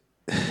couldn't.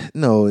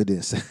 No, it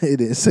didn't say. It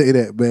didn't say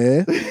that,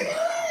 man.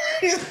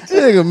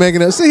 Nigga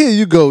making up. See, here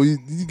you go.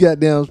 You got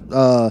down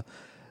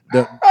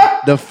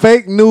the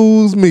fake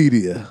news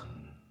media.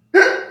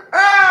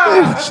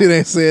 Shit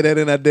ain't said that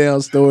in that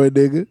damn story,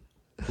 nigga.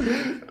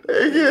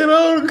 They get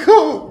on the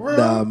coat, bro.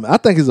 Nah, I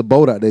think it's a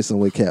boat out there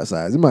somewhere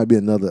capsized. It might be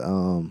another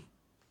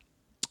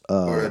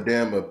or a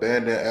damn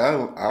abandoned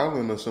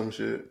island or some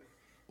shit.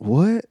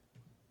 What?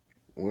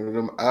 One of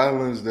them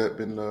islands that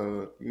been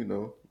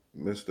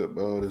messed up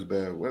by all this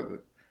bad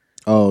weather.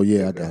 Oh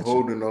yeah, I got you.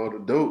 Holding all the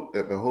dope.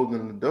 That been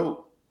holding the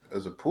dope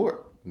as a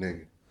port,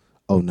 nigga.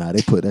 Oh nah,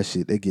 they put that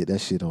shit. They get that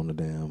shit on the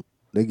damn.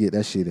 They get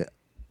that shit.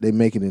 They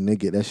make it and they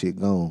get that shit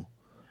gone.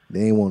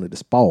 They ain't wanted to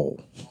spoil.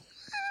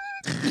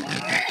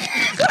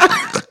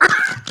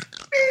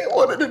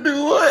 Wanted to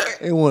do what?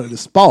 They wanted to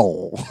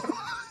spoil.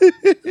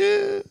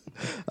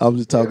 I'm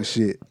just talking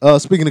shit.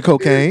 Speaking of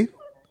cocaine.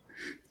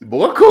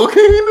 Boy,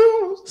 cocaine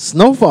news.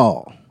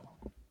 Snowfall.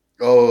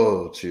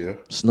 Oh, chill.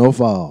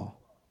 Snowfall.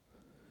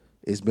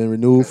 It's been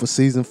renewed for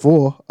season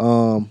 4.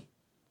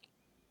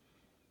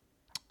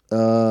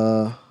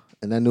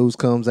 And that news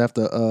comes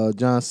after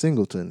John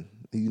Singleton.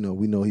 We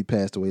know he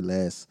passed away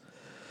last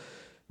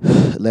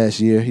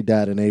year. He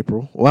died in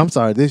April. Well, I'm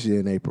sorry, this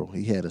year in April.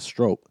 He had a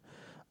stroke.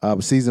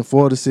 But season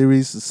 4 of the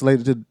series is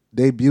slated to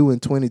debut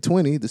in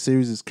 2020. The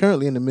series is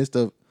currently in the midst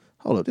of...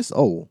 Hold up, this is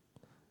old.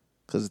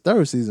 because the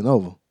third season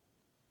over.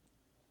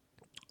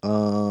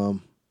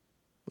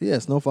 Yeah,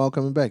 Snowfall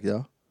coming back,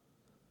 y'all.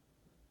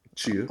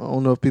 Chill. I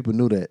don't know if people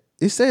knew that.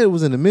 It said it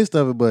was in the midst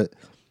of it, but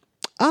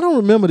I don't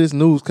remember this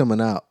news coming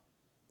out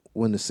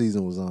when the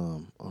season was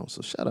on.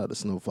 So shout out to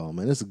Snowfall,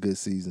 man. It's a good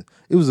season.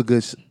 It was a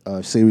good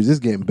series. It's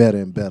getting better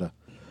and better.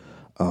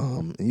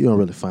 And you don't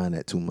really find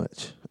that too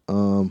much.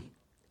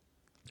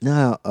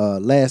 Now,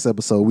 last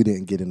episode, we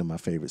didn't get into my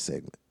favorite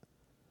segment.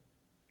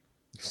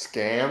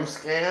 Scam.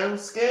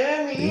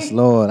 Yes,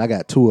 Lord. I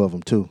got two of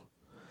them, too.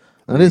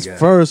 Now, this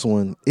first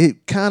one,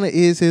 it kind of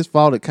is his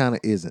fault. It kind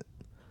of isn't.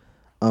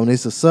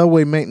 It's a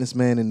subway maintenance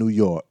man in New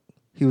York.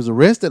 He was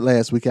arrested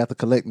last week after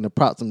collecting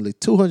approximately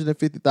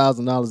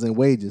 $250,000 in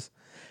wages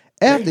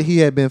after he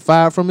had been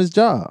fired from his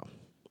job.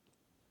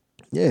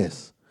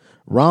 Yes.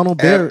 Ronald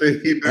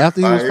Berry.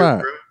 After he was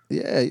fired. Bro.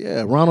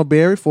 Yeah. Ronald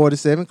Berry,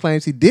 47,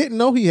 claims he didn't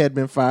know he had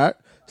been fired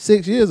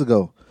 6 years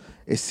ago,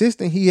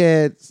 insisting he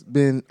had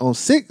been on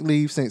sick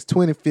leave since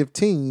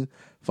 2015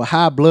 for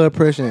high blood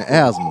pressure and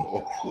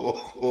asthma.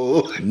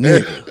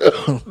 Nigga.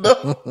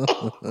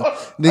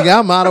 Nigga,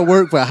 I'm out of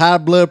work for high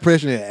blood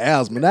pressure and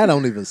asthma. That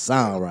don't even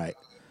sound right.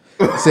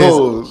 It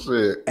says,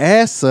 shit.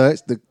 As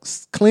such, the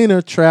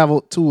cleaner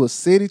traveled to a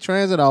city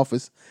transit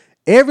office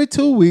every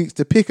 2 weeks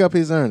to pick up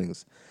his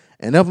earnings,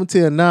 and up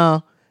until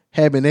now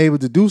had been able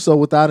to do so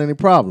without any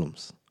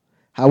problems.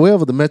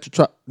 However,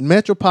 the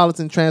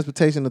Metropolitan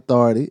Transportation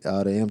Authority, the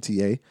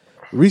MTA,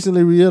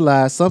 recently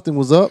realized something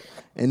was up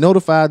and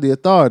notified the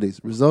authorities,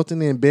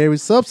 resulting in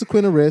Berry's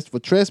subsequent arrest for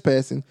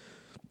trespassing.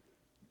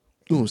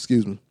 When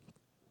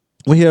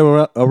he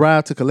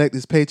arrived to collect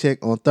his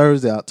paycheck on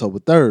Thursday, October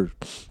 3rd.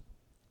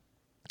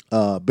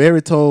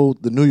 Berry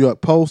told the New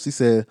York Post, he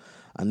said,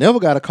 "I never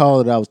got a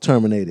call that I was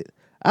terminated.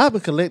 I've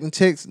been collecting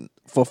checks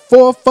for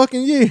 4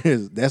 fucking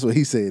years." That's what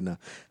he said now.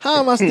 How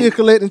am I still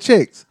collecting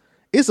checks?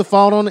 It's a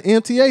fault on the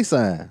MTA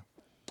side.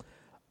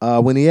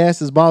 When he asked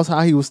his boss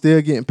how he was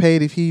still getting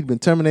paid if he'd been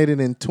terminated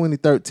in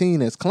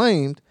 2013 as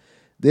claimed,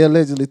 they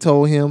allegedly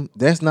told him,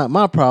 "That's not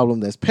my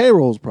problem, that's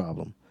payroll's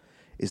problem."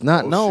 It's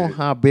not known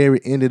how Berry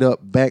ended up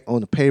back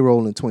on the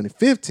payroll in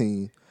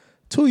 2015,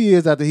 2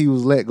 years after he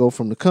was let go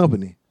from the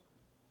company.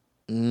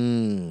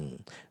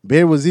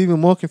 Berry was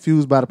even more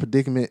confused by the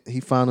predicament he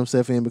found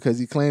himself in because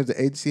he claims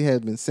the agency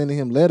has been sending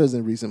him letters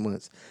in recent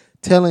months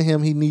telling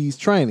him he needs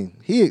training.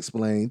 He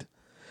explained,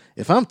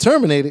 "If I'm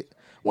terminated,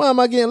 why am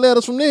I getting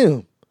letters from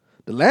them?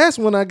 The last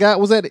one I got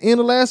was at the end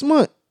of last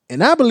month,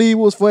 and I believe it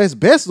was for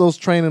asbestos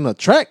training or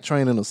track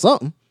training or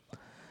something.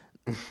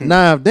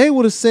 Now, if they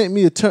would have sent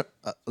me a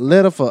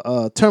letter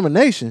for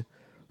termination,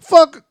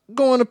 fuck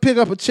going to pick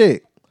up a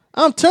check.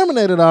 I'm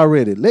terminated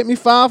already. Let me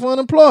file for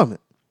unemployment."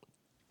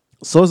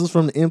 Sources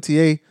from the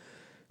MTA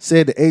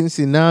said the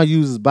agency now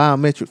uses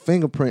biometric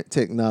fingerprint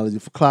technology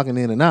for clocking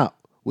in and out,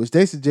 which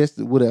they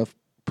suggested would have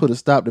put a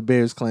stop to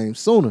Berry's claims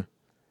sooner.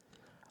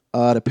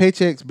 The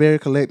paychecks Berry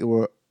collected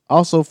were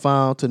also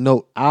found to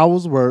note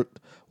hours worked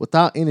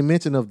without any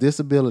mention of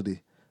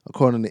disability,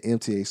 according to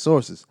MTA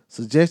sources,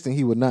 suggesting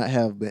he would not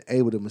have been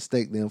able to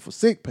mistake them for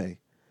sick pay.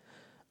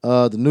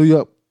 The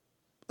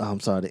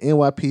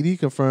NYPD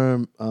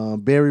confirmed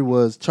Berry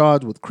was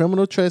charged with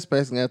criminal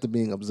trespassing after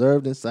being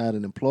observed inside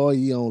an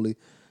employee-only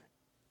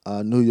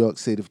New York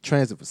City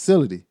transit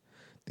facility.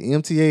 The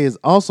MTA is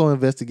also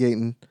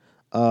investigating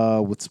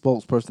with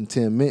spokesperson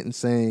Tim Minton,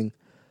 saying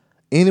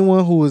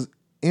anyone who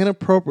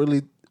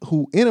inappropriately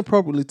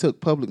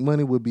took public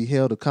money would be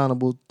held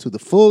accountable to the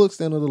full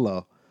extent of the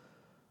law.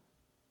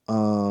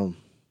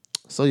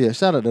 So yeah,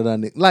 shout out to that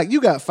nigga. Like, you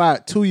got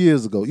fired 2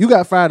 years ago. You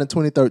got fired in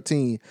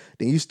 2013.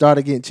 Then you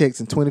started getting checks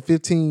in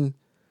 2015.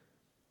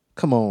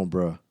 Come on,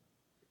 bro.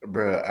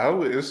 Bro, I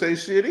wouldn't say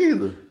shit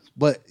either.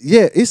 But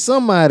yeah, it's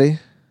somebody.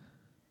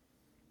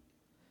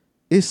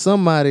 This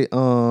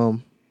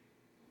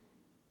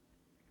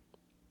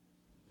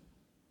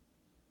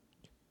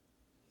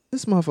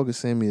motherfucker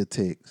sent me a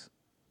text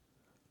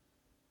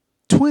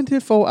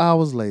 24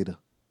 hours later.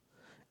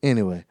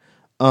 Anyway,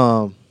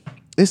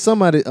 it's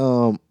somebody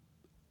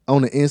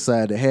on the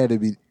inside that had to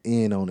be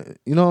in on it.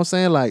 You know what I'm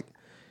saying? Like,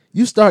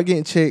 you start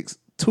getting checks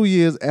 2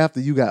 years after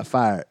you got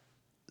fired.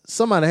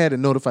 Somebody had to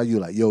notify you,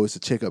 like, yo, it's a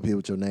check up here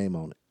with your name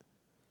on it.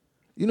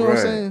 You know what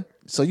I'm saying?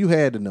 So you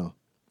had to know.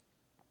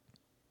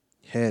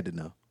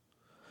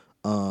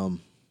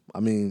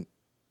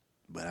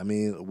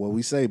 What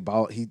we say,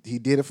 he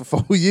did it for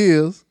 4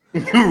 years.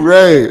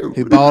 Right.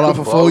 He balled out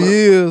for 4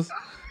 years.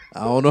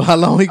 I don't know how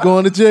long he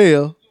going to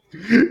jail.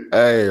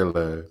 Hey,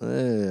 man.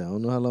 Yeah, I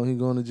don't know how long he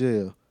going to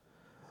jail.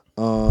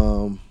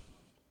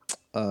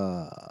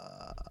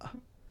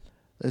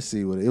 Let's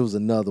see what it was.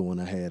 Another one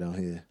I had on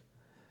here.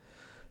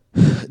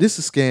 This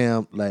is a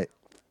scam. Like,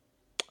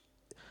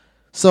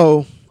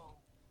 so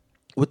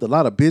with a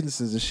lot of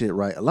businesses and shit,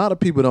 right? A lot of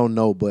people don't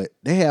know, but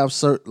they have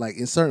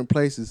in certain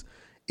places,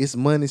 it's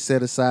money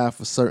set aside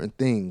for certain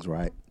things,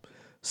 right?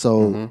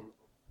 So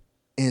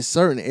in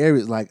certain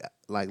areas, like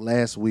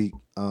last week,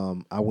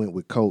 I went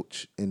with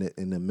Coach and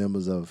the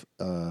members of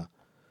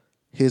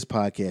his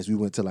podcast. We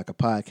went to like a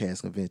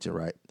podcast convention,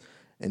 right?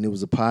 and it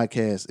was a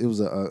podcast. It was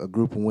a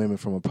group of women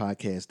from a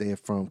podcast. They're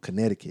from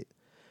Connecticut,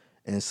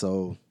 and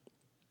so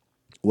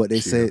what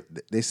they said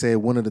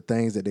one of the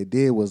things that they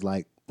did was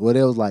like, well,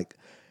 it was like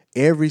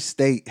every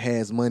state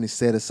has money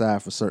set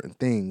aside for certain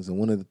things, and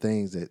one of the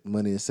things that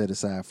money is set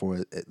aside for,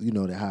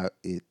 how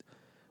it,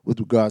 with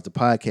regards to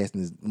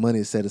podcasting, is money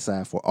is set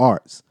aside for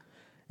arts.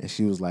 And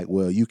she was like,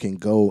 well, you can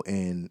go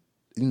and,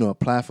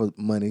 apply for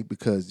money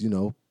because,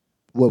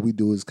 what we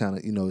do is kind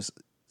of, it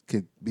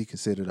could be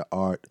considered an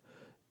art,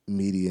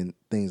 media, and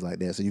things like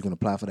that. So you can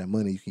apply for that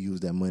money. You can use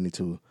that money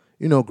to,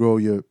 grow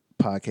your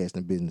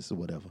podcasting business or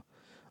whatever.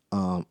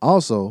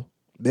 Also,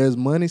 there's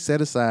money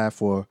set aside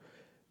for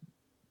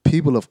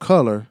people of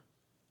color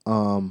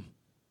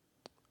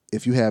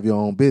if you have your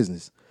own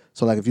business.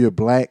 So like if you're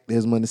black,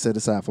 there's money set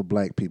aside for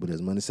black people.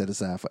 There's money set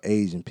aside for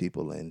Asian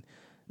people and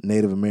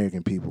Native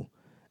American people.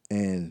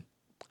 And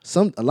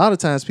a lot of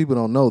times people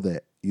don't know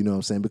that, you know what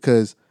I'm saying?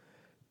 Because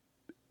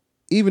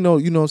even though,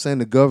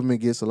 the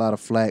government gets a lot of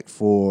flack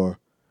for,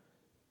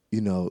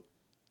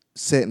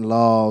 setting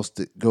laws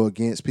to go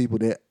against people,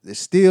 that they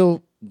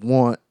still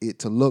want it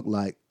to look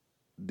like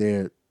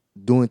they're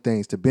doing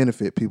things to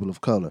benefit people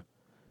of color.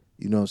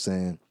 You know what I'm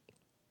saying?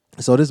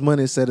 So this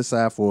money is set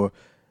aside for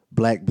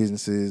black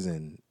businesses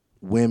and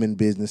women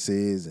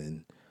businesses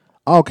and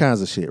all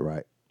kinds of shit,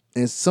 right?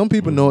 And some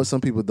people know it, some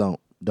people don't.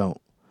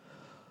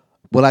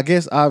 Well, I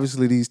guess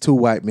obviously these two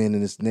white men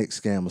in this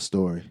next scammer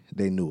story,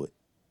 they knew it.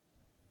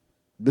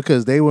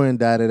 Because they were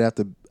indicted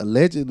after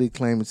allegedly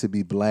claiming to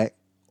be black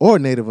or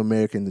Native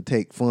American to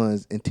take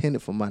funds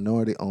intended for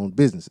minority-owned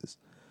businesses.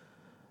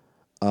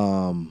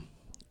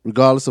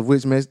 Regardless of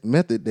which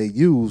method they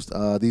used,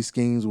 these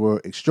schemes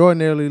were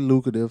extraordinarily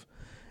lucrative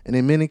and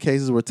in many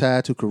cases were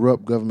tied to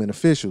corrupt government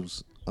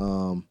officials.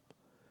 The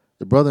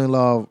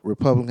brother-in-law of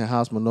Republican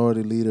House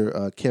Minority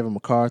Leader Kevin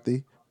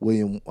McCarthy,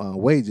 William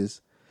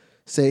Wages,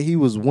 said he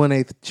was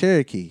 1/8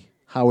 Cherokee.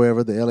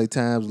 However, the LA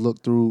Times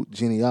looked through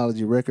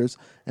genealogy records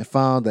and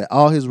found that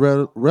all his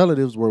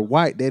relatives were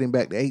white dating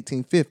back to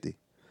 1850.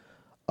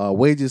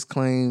 Wages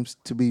claims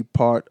to be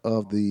part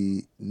of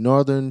the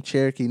Northern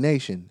Cherokee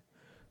Nation,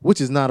 which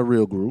is not a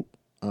real group.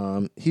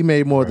 He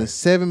made more than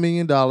 $7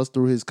 million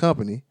through his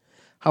company.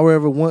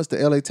 However, once the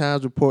LA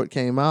Times report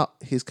came out,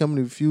 his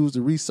company refused to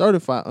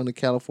recertify under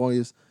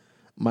California's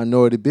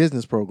Minority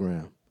Business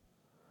Program.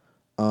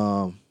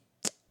 So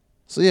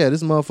yeah,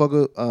 this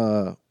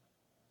motherfucker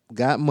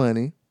got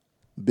money,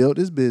 built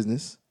his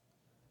business,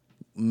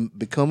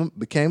 became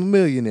a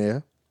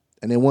millionaire,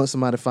 and then once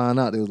somebody found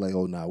out, they was like,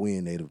 "Oh, nah, we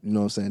ain't native." You know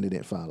what I'm saying? They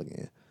didn't file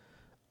again.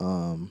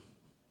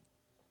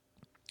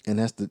 And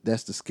that's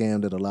the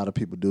scam that a lot of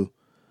people do.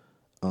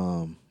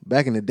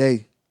 Back in the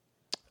day,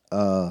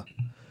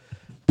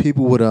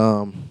 people would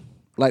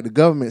like the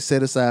government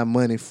set aside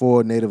money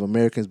for Native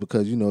Americans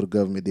because the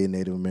government did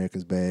Native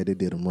Americans bad, they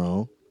did them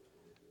wrong,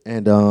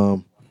 and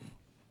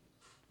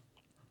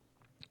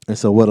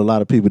so what a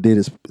lot of people did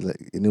is,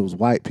 and it was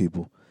white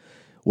people.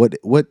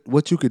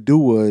 What you could do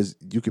was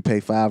you could pay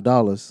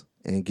 $5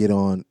 and get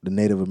on the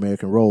Native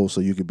American roll,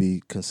 so you could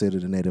be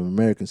considered a Native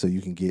American, so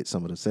you can get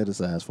some of the set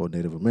asides for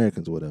Native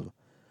Americans or whatever.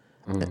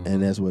 Mm-hmm.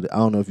 And that's what I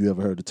don't know if you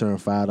ever heard the term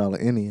 $5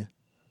 Indian.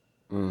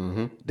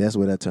 Mm-hmm. That's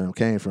where that term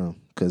came from,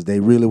 because they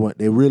really weren't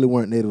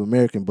Native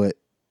American, but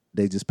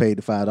they just paid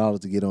the $5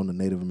 to get on the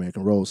Native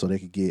American roll, so they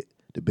could get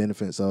the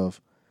benefits of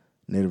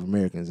Native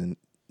Americans. And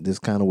this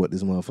kind of what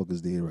these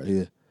motherfuckers did right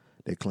here.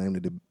 They claim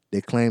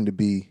to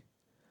be,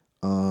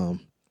 a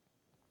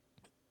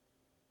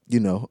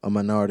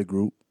minority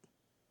group,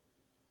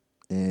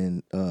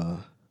 and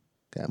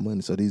got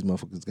money. So these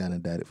motherfuckers got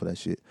indicted for that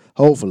shit.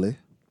 Hopefully,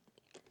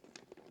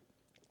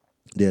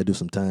 they'll do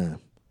some time.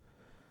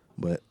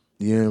 But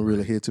you ain't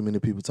really hear too many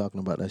people talking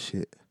about that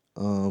shit.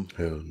 Hell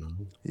no.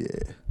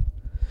 Yeah.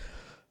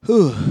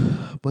 Whew.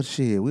 But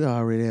shit, we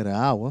already at an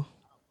hour.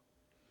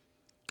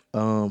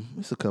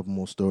 There's a couple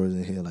more stories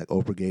in here. Like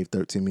Oprah gave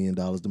 $13 million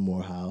to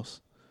Morehouse.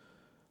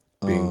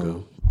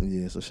 Bingo.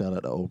 Yeah, so shout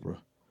out to Oprah.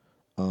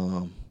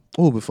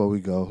 Before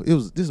we go,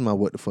 this is my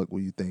what the fuck were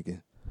you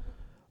thinking?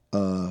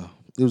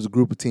 It was a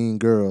group of teen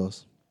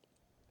girls.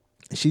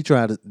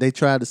 And they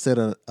tried to set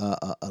a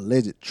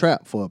alleged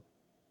trap for a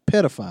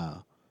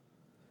pedophile.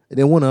 And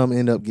then one of them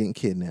ended up getting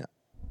kidnapped.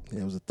 And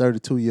it was a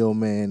 32-year-old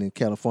man in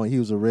California. He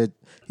was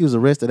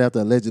arrested after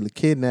allegedly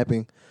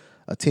kidnapping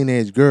a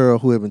teenage girl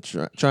who had been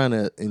trying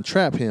to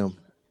entrap him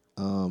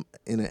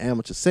in an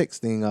amateur sex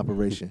sting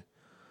operation.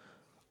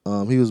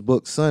 He was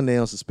booked Sunday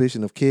on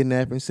suspicion of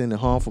kidnapping, sending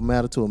harmful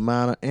matter to a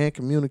minor, and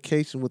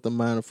communication with a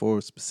minor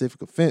for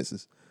specific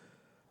offenses.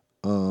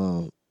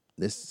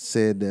 They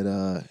said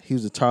that he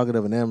was the target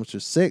of an amateur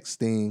sex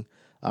sting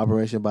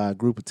operation by a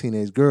group of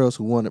teenage girls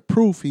who wanted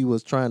proof he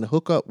was trying to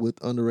hook up with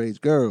underage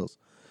girls.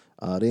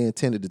 They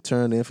intended to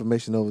turn the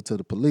information over to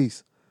the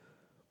police,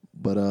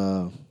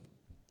 but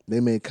they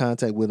made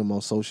contact with him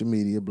on social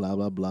media, blah,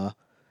 blah, blah.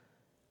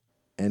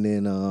 And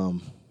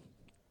then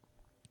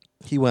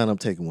he wound up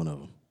taking one of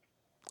them.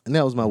 And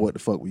that was my what the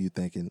fuck were you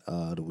thinking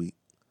of the week.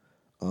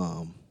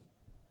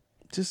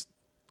 Just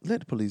let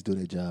the police do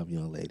their job,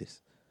 young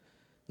ladies.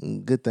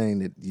 Good thing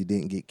that you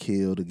didn't get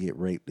killed or get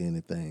raped or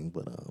anything,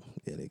 but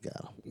yeah, they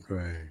got him.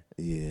 Right.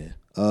 Yeah.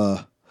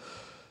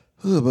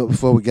 But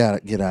before we gotta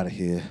get out of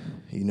here,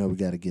 we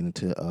gotta get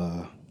into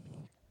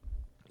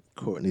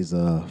Courtney's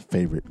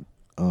favorite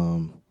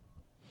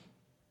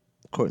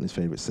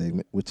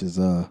segment, which is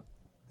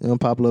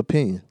unpopular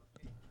opinion.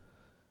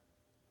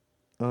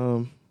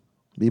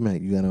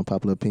 B-Mac, you got an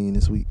unpopular opinion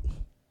this week?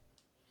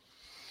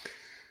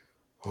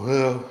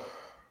 Well,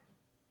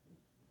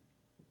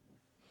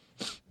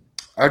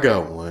 I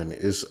got one.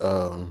 It's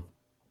kind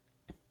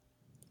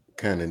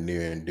of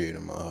near and dear to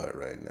my heart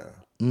right now.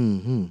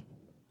 Mm-hmm.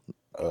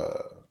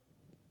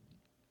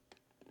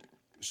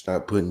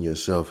 Stop putting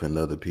yourself in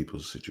other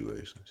people's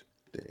situations.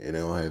 It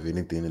don't have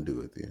anything to do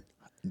with you.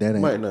 That It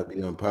ain't might not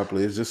be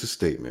unpopular. It's just a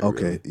statement.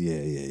 okay.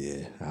 Really.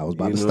 Yeah. I was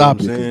about You to know stop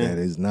what you I'm because saying?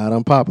 that is not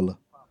unpopular.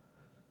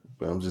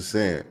 But I'm just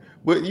saying.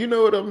 But you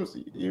know what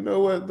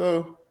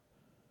though?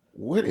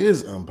 What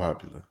is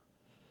unpopular?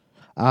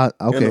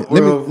 Okay. In the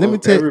world Let me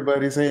of tell you.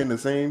 everybody saying the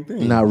same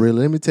thing. Not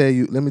really. Let me tell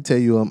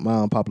you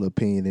my unpopular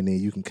opinion, and then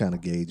you can kind of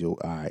gauge your.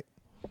 All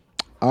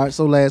right.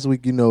 So last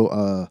week, we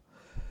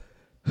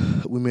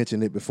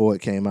mentioned it before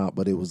it came out,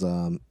 but it was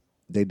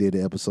they did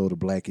the episode of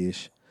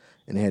Blackish,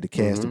 and they had the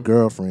cast of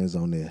girlfriends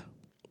on there.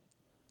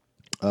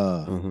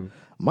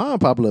 My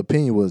unpopular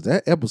opinion was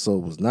that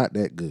episode was not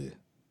that good.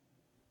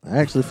 I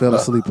actually fell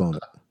asleep on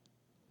it.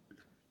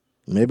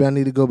 Maybe I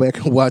need to go back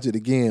and watch it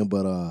again,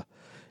 but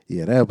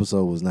yeah, that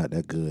episode was not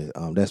that good.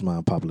 That's my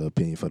unpopular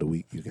opinion for the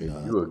week. You can.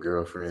 You a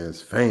girlfriend's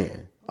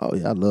fan. Oh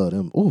yeah, I love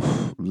them.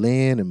 Oof,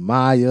 Lynn and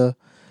Maya,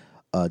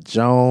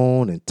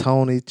 Joan and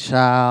Tony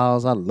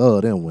Childs. I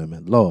love them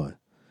women, Lord.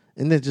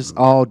 And they're just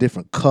all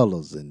different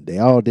colors, and they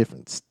all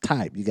different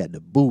type. You got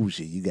the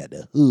bougie, you got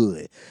the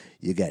hood,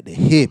 you got the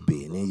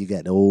hippie, and then you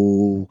got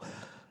the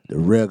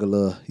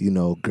regular,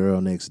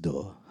 girl next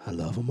door. I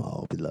love them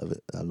all, beloved.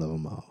 I love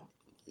them all.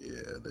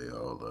 Yeah, they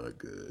all are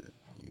good.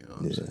 You know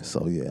what I'm saying?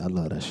 So yeah, I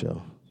love that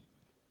show.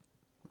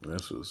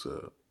 That's what's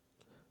up.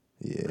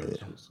 Yeah.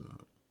 That's what's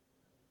up.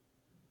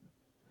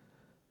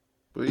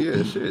 But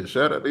yeah, shit.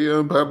 Shout out to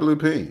your unpopular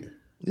opinion.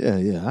 Yeah.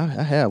 I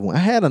have one. I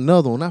had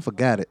another one. I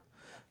forgot it.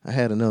 I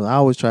I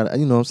always try to,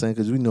 you know what I'm saying?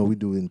 Because we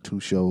do it in 2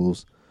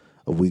 shows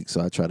a week.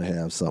 So I try to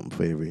have something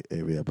for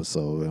every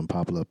episode.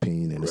 Unpopular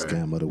opinion and the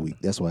scam of the week.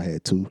 That's why I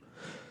had 2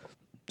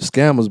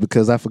 scammers,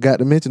 because I forgot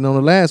to mention on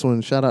the last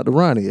one. Shout out to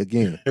Ronnie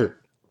again.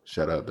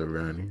 Shout out to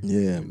Ronnie.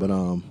 Yeah, but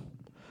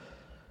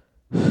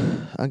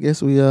I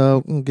guess we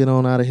can get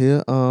on out of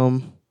here.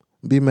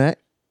 B-Mac,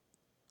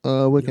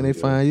 where can they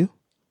find you?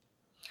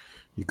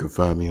 You can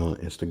find me on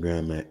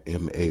Instagram at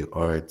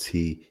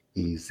MartezLVE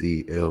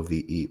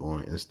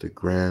on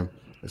Instagram.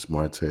 It's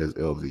Martez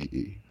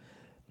LVE.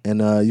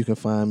 And you can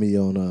find me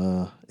on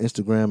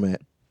Instagram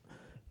at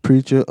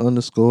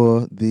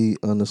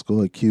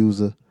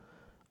preacher_the_accuser.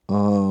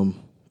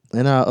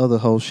 And our other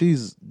host,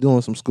 she's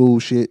doing some school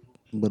shit,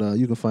 but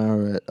you can find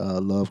her at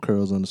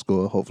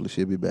 @lovecurls_. Hopefully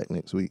she'll be back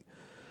next week.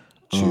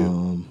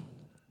 And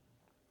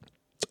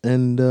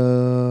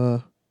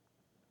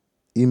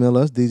email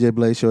us,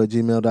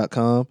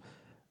 djblazeshow@gmail.com.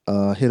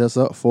 Hit us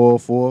up,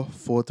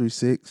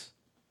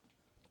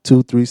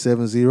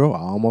 404-436-2370. I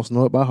almost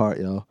know it by heart,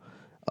 y'all.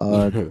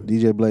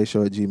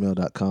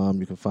 djblazeshow@gmail.com.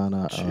 You can find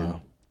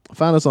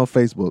find us on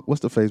Facebook.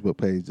 What's the Facebook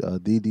page? The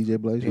DJ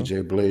Blaze Show?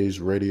 DJ Blaze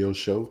Radio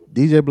Show.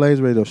 DJ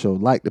Blaze Radio Show.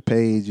 Like the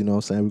page, you know what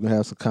I'm saying? We're going to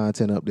have some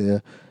content up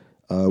there.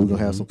 We're going to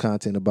have some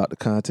content about the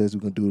contest.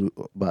 We're going to do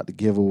about the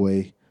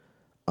giveaway.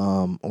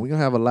 We're going to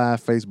have a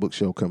live Facebook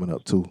show coming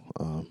up too,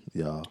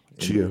 y'all.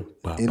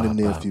 In the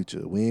near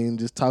future. We ain't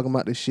just talking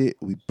about this shit.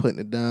 We putting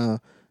it down,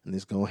 and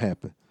it's going to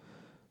happen.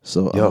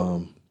 So,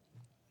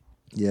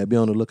 yeah, be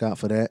on the lookout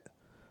for that.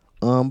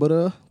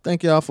 But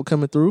thank y'all for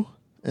coming through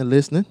and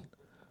listening.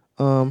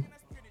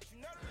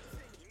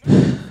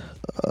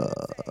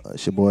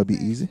 It's your boy Be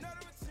Easy.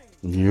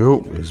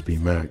 Yup, it's B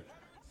Mac.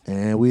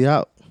 And we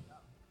out.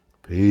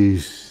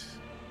 Peace.